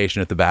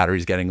notification if the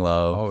battery's getting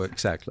low. Oh,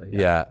 exactly.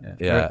 Yeah.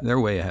 They're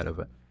way ahead of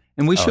it.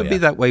 And we should be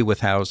that way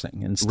with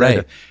housing. Instead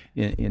of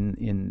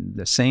in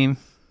the same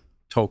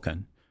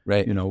token,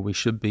 right? We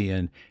should be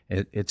in.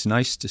 It's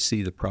nice to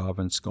see the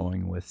province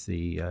going with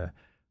the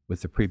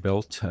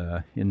pre-built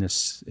in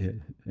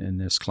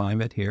this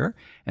climate here,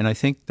 and I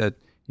think that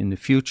in the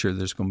future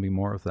there's going to be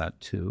more of that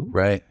too.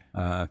 Right.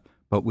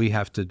 But we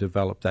have to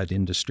develop that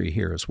industry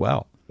here as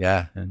well.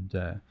 Yeah.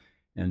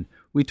 And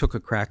we took a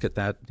crack at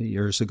that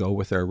years ago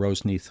with our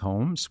Roseneath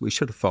homes. We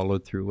should have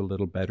followed through a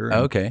little better.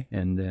 Okay.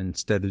 And then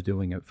instead of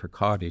doing it for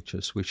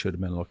cottages, we should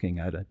have been looking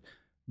at it,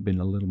 been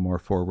a little more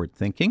forward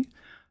thinking.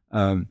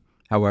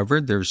 However,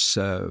 there's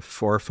 4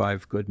 or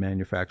 5 good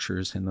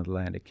manufacturers in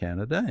Atlantic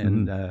Canada,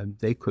 and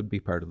they could be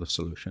part of the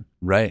solution.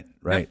 Right.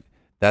 Yeah.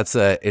 That's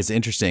it's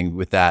interesting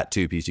with that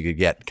too, because you could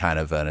get kind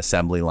of an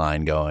assembly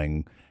line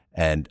going,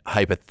 and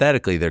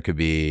hypothetically there could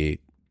be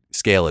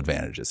scale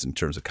advantages in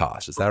terms of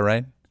cost. Is that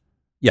right?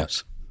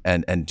 Yes.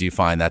 And do you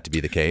find that to be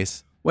the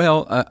case?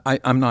 Well,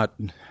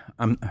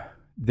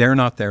 they're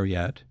not there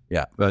yet.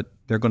 Yeah. But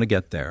they're going to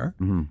get there.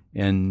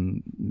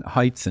 And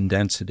height and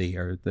density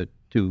are the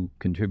 2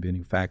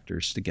 contributing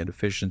factors to get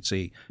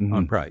efficiency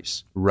on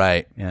price.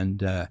 Right. And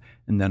then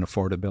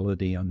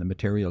affordability on the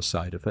material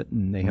side of it.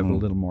 And they have a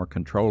little more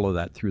control of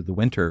that through the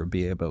winter,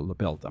 be able to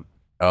build them.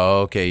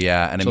 Okay,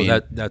 yeah. And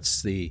so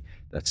that's the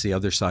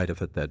other side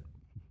of it that,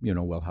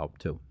 will help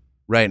too.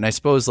 Right. And I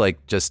suppose,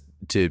 like, just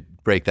to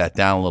break that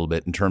down a little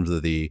bit in terms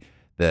of the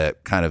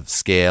kind of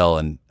scale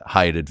and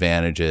height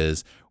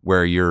advantages,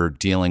 where you're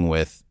dealing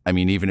with,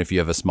 even if you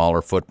have a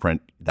smaller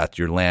footprint, that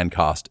your land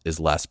cost is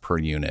less per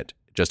unit,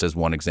 just as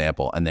one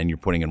example. And then you're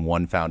putting in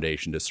one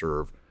foundation to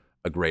serve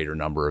a greater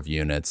number of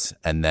units.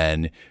 And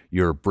then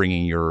you're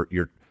bringing your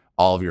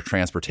all of your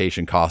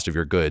transportation cost of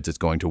your goods, it's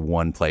going to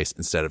one place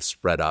instead of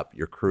spread up.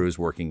 Your crew's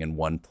working in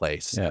one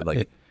place. Yeah,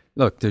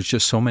 look, there's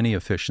just so many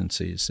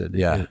efficiencies.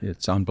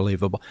 It's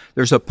unbelievable.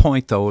 There's a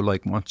point, though,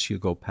 like once you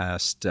go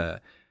past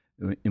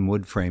in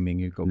wood framing,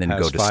 you go and then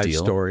past go to 5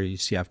 steel.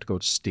 stories, you have to go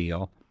to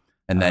steel.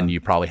 And then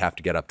you probably have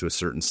to get up to a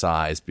certain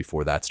size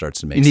before that starts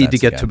to make sense. You need to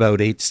get again. to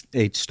about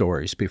eight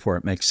stories before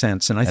it makes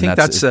sense. And I think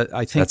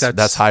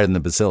that's higher than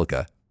the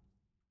Basilica.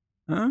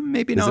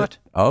 Maybe Is not. It?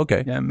 Oh,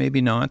 okay. Yeah, maybe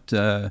not.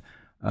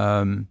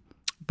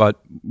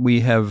 But we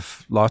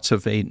have lots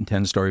of 8 and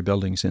 10-story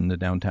buildings in the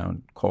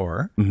downtown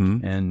core,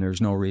 and there's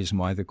no reason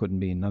why there couldn't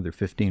be another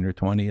 15 or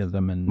 20 of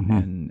them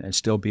and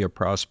still be a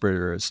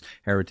prosperous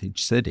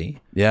heritage city.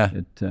 Yeah.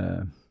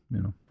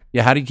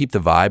 Yeah, how do you keep the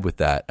vibe with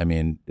that? I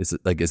mean, is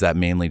that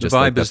mainly just the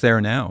vibe is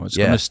there now? It's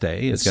going to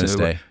stay. It's going to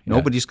stay.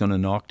 Nobody's going to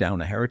knock down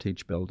a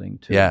heritage building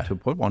to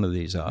put one of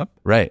these up.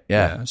 Right.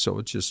 Yeah. So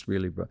it's just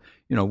really,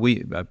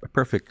 a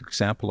perfect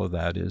example of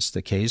that is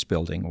the K's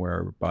building,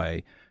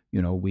 whereby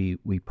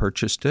we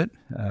purchased it.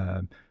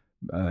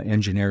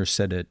 Engineers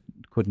said it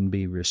couldn't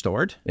be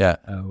restored. Yeah.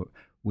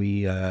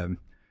 We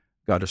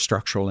got a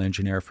structural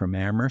engineer from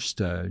Amherst,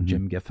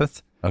 Jim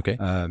Giffith. Okay.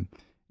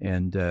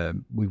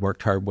 And we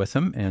worked hard with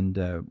him, and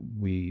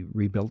we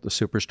rebuilt the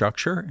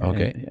superstructure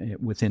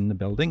within the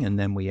building, and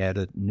then we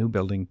added a new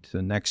building to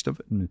the next of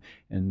it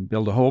and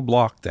built a whole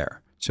block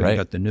there. So you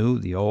got the new,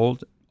 the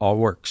old, all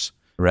works.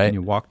 Right. And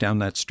you walk down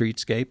that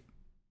streetscape,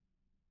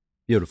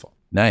 beautiful.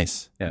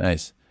 Nice. Yeah.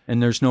 Nice.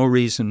 And there's no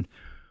reason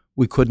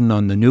we couldn't,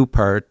 on the new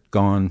part,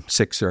 gone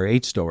 6 or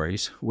 8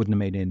 stories. Wouldn't have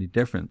made any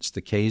difference. The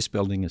K's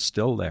building is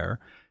still there.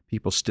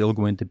 People still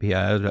go into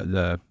PEI,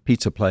 the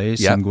pizza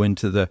place, and go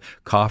into the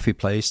coffee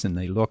place, and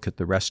they look at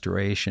the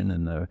restoration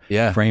and the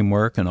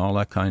framework and all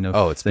that kind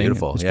of it's thing.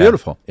 Beautiful. It's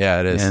beautiful. Yeah,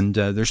 it is. And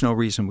there's no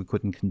reason we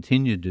couldn't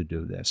continue to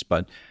do this.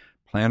 But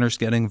planners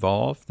get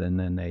involved, and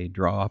then they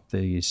draw up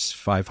these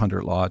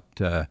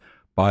 500-lot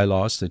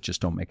bylaws that just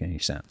don't make any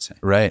sense.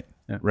 Right.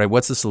 Yeah. Right.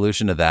 What's the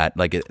solution to that?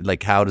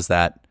 How does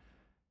that?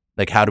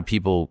 How do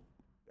people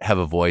have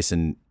a voice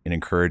in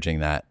encouraging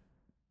that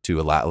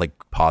to allow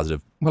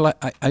positive? Well,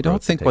 I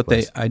don't think what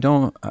they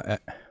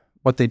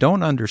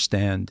don't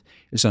understand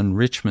is on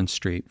Richmond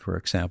Street, for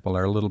example,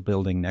 our little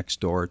building next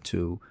door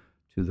to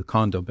the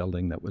condo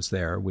building that was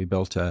there. We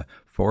built a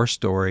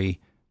 4-story,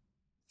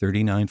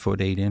 39-foot,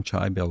 8-inch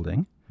high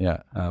building.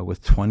 Yeah.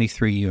 With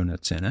 23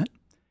 units in it,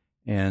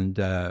 and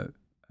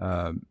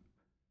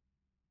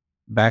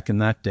back in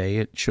that day,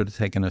 it should have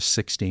taken us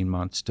 16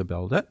 months to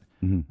build it.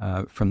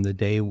 Mm-hmm. From the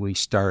day we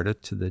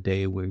started to the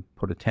day we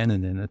put a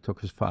tenant in, it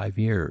took us 5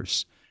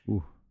 years.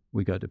 Ooh.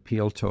 We got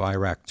appealed to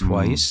IRAC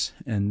twice,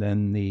 and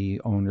then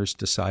the owners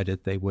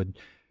decided they would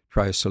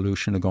try a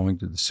solution of going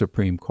to the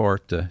Supreme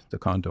Court, the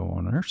condo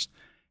owners,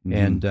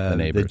 and the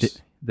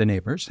neighbors. The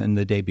neighbors. And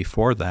the day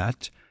before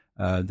that,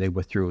 they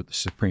withdrew at the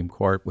Supreme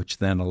Court, which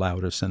then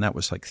allowed us, and that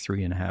was like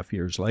 3.5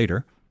 years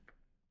later.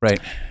 Right.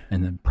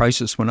 And then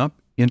prices went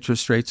up,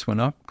 interest rates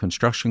went up,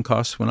 construction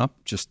costs went up,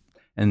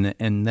 and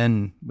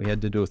then we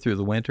had to do it through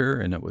the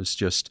winter, and it was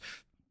just,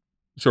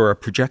 so our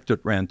projected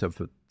rent of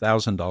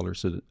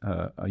 $1,000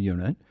 a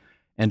unit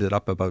ended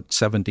up about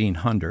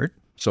 $1,700.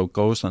 So it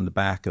goes on the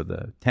back of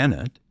the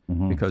tenant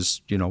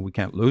because, we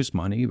can't lose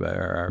money.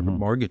 Our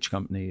mortgage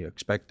company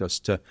expect us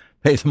to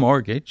pay the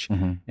mortgage.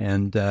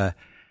 And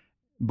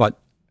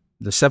but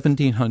the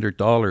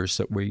 $1,700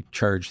 that we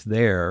charged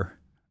there,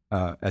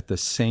 at the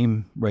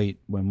same rate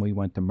when we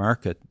went to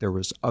market, there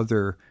was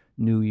other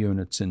new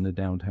units in the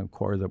downtown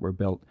core that were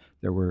built.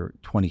 There were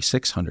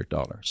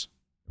 $2,600.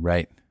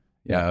 Right.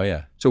 Yeah. Oh,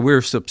 yeah. So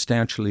we're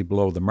substantially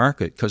below the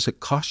market because it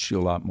costs you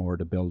a lot more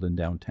to build in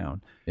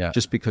downtown. Yeah.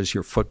 Just because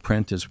your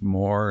footprint is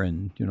more,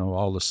 and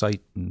all the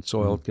site and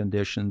soil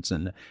conditions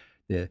and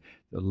the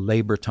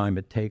labor time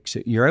it takes.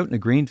 You're out in a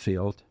green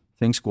field,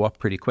 things go up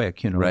pretty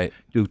quick. Right.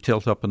 Do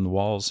tilt up in the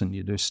walls and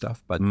you do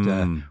stuff. But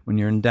when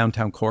you're in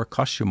downtown core, it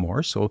costs you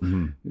more. So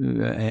and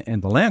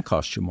the land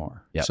costs you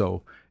more. Yep.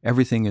 So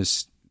everything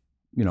is,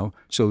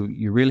 so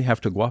you really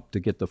have to go up to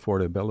get the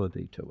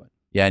affordability to it.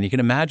 Yeah, and you can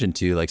imagine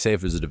too, say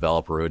if there's a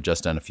developer who had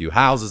just done a few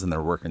houses and they're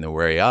working their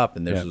way up,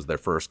 and this was their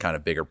first kind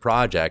of bigger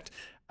project.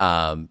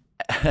 I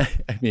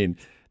mean,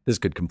 this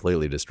could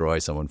completely destroy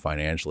someone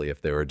financially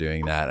if they were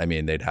doing that. I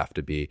mean, they'd have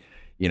to be,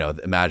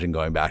 imagine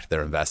going back to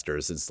their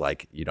investors. It's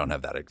like you don't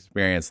have that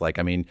experience.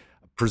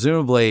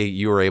 Presumably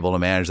you were able to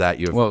manage that.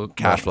 You have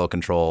cash flow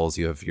controls.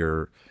 You have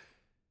your,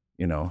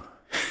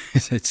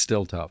 It's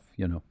still tough,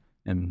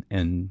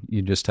 And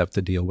you just have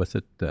to deal with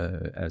it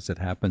as it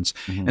happens.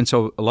 And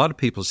so a lot of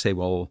people say,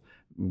 well,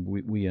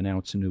 we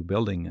announce a new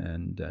building,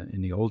 and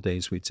in the old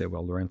days we'd say,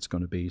 well, the rent's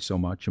going to be so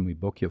much, and we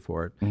book you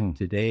for it.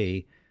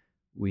 Today,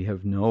 we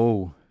have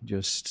no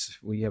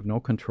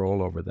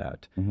control over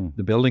that.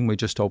 The building we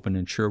just opened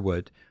in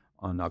Sherwood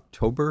on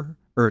June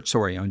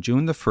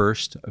the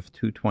 1st of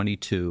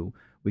 2022,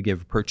 we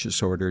gave a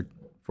purchase order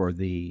for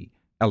the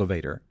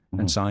elevator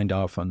and signed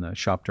off on the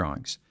shop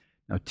drawings.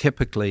 Now,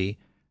 typically,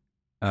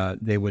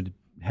 they would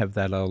have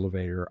that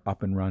elevator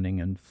up and running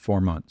in 4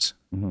 months.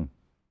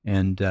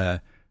 And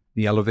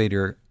the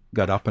elevator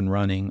got up and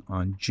running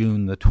on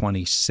June the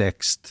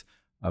 26th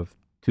of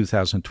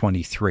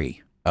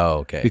 2023. Oh,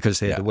 okay. Because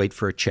they had to wait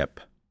for a chip.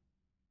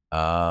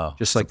 Oh,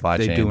 just like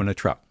they do in a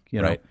truck,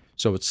 Right.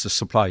 So it's the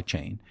supply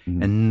chain,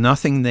 and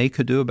nothing they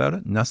could do about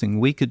it,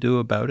 nothing we could do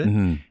about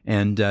it.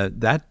 And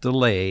that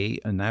delay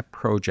and that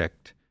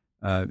project,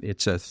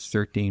 it's a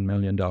 $13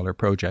 million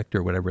project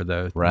or whatever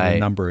the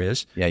number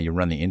is. Yeah, you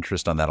run the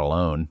interest on that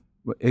alone.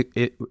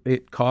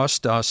 It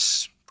cost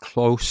us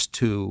close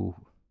to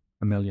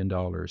 $1 million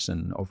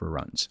in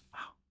overruns. Wow.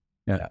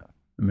 Yeah.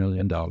 $1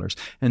 million.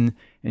 And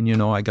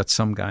I got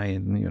some guy,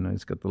 and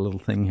he's got the little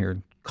thing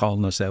here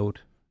calling us out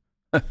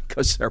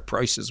because our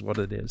price is what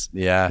it is.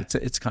 Yeah,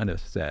 it's kind of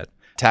sad.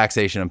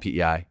 Taxation on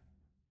PEI.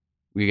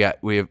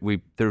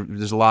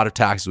 There's a lot of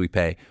taxes we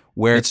pay.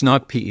 Where it's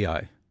not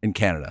PEI in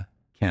Canada.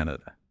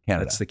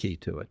 That's the key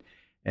to it.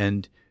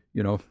 And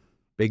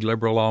big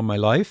liberal all my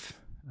life.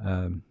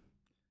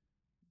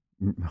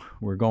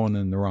 We're going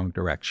in the wrong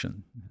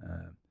direction.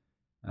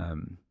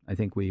 I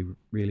think we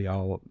really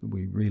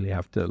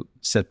have to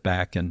sit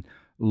back and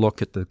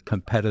look at the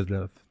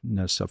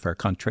competitiveness of our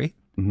country.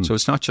 So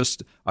it's not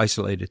just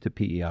isolated to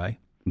PEI.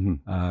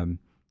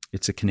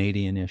 It's a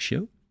Canadian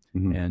issue,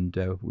 and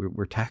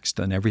we're taxed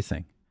on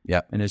everything.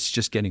 Yeah, and it's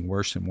just getting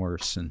worse and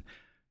worse. And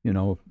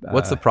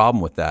what's the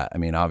problem with that? I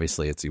mean,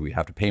 obviously, we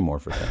have to pay more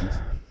for things.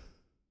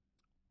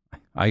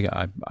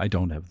 I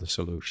don't have the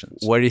solutions.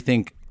 What do you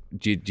think?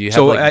 Do you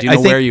have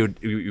where you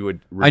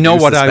would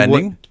reduce the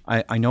spending?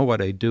 I know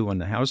what I do on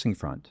the housing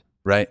front.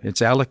 Right.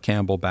 It's Alec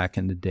Campbell back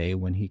in the day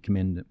when he came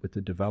in with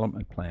the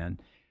development plan.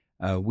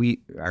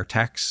 Our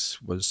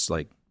tax was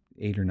like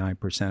 8 or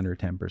 9% or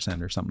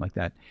 10% or something like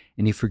that,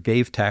 and he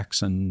forgave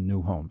tax on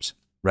new homes.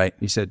 Right.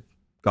 He said,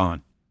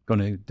 "Gone. Going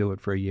to do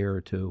it for a year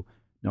or two.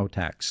 No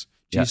tax."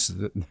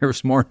 Jeez,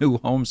 there's more new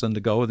homes on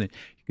the go than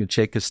you could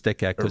shake a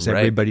stick at because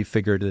everybody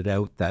figured it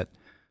out that.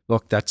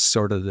 Look, that's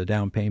sort of the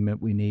down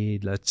payment we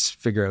need. Let's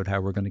figure out how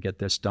we're going to get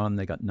this done.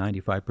 They got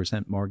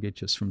 95%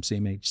 mortgages from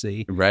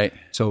CMHC. Right.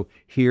 So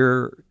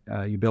here,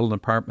 you build an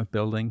apartment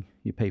building,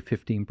 you pay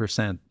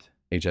 15%.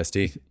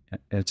 HST.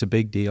 It's a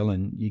big deal,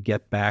 and you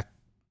get back,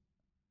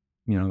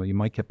 you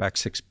might get back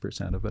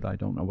 6% of it. I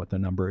don't know what the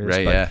number is.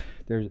 Right, but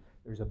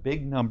there's a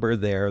big number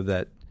there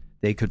that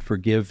they could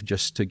forgive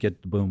just to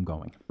get the boom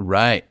going.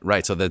 Right.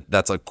 So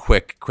that's a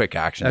quick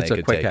action. That's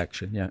a quick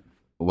action, yeah.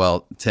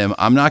 Well, Tim,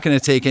 I'm not going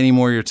to take any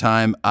more of your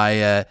time.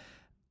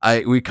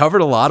 We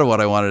covered a lot of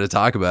what I wanted to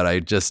talk about. I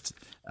just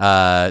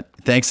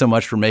thanks so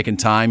much for making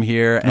time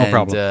here. No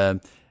problem.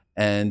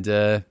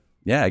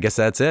 Yeah, I guess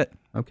that's it.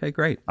 Okay,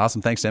 great.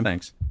 Awesome. Thanks, Tim.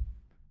 Thanks.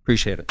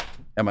 Appreciate it.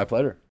 Yeah, my pleasure.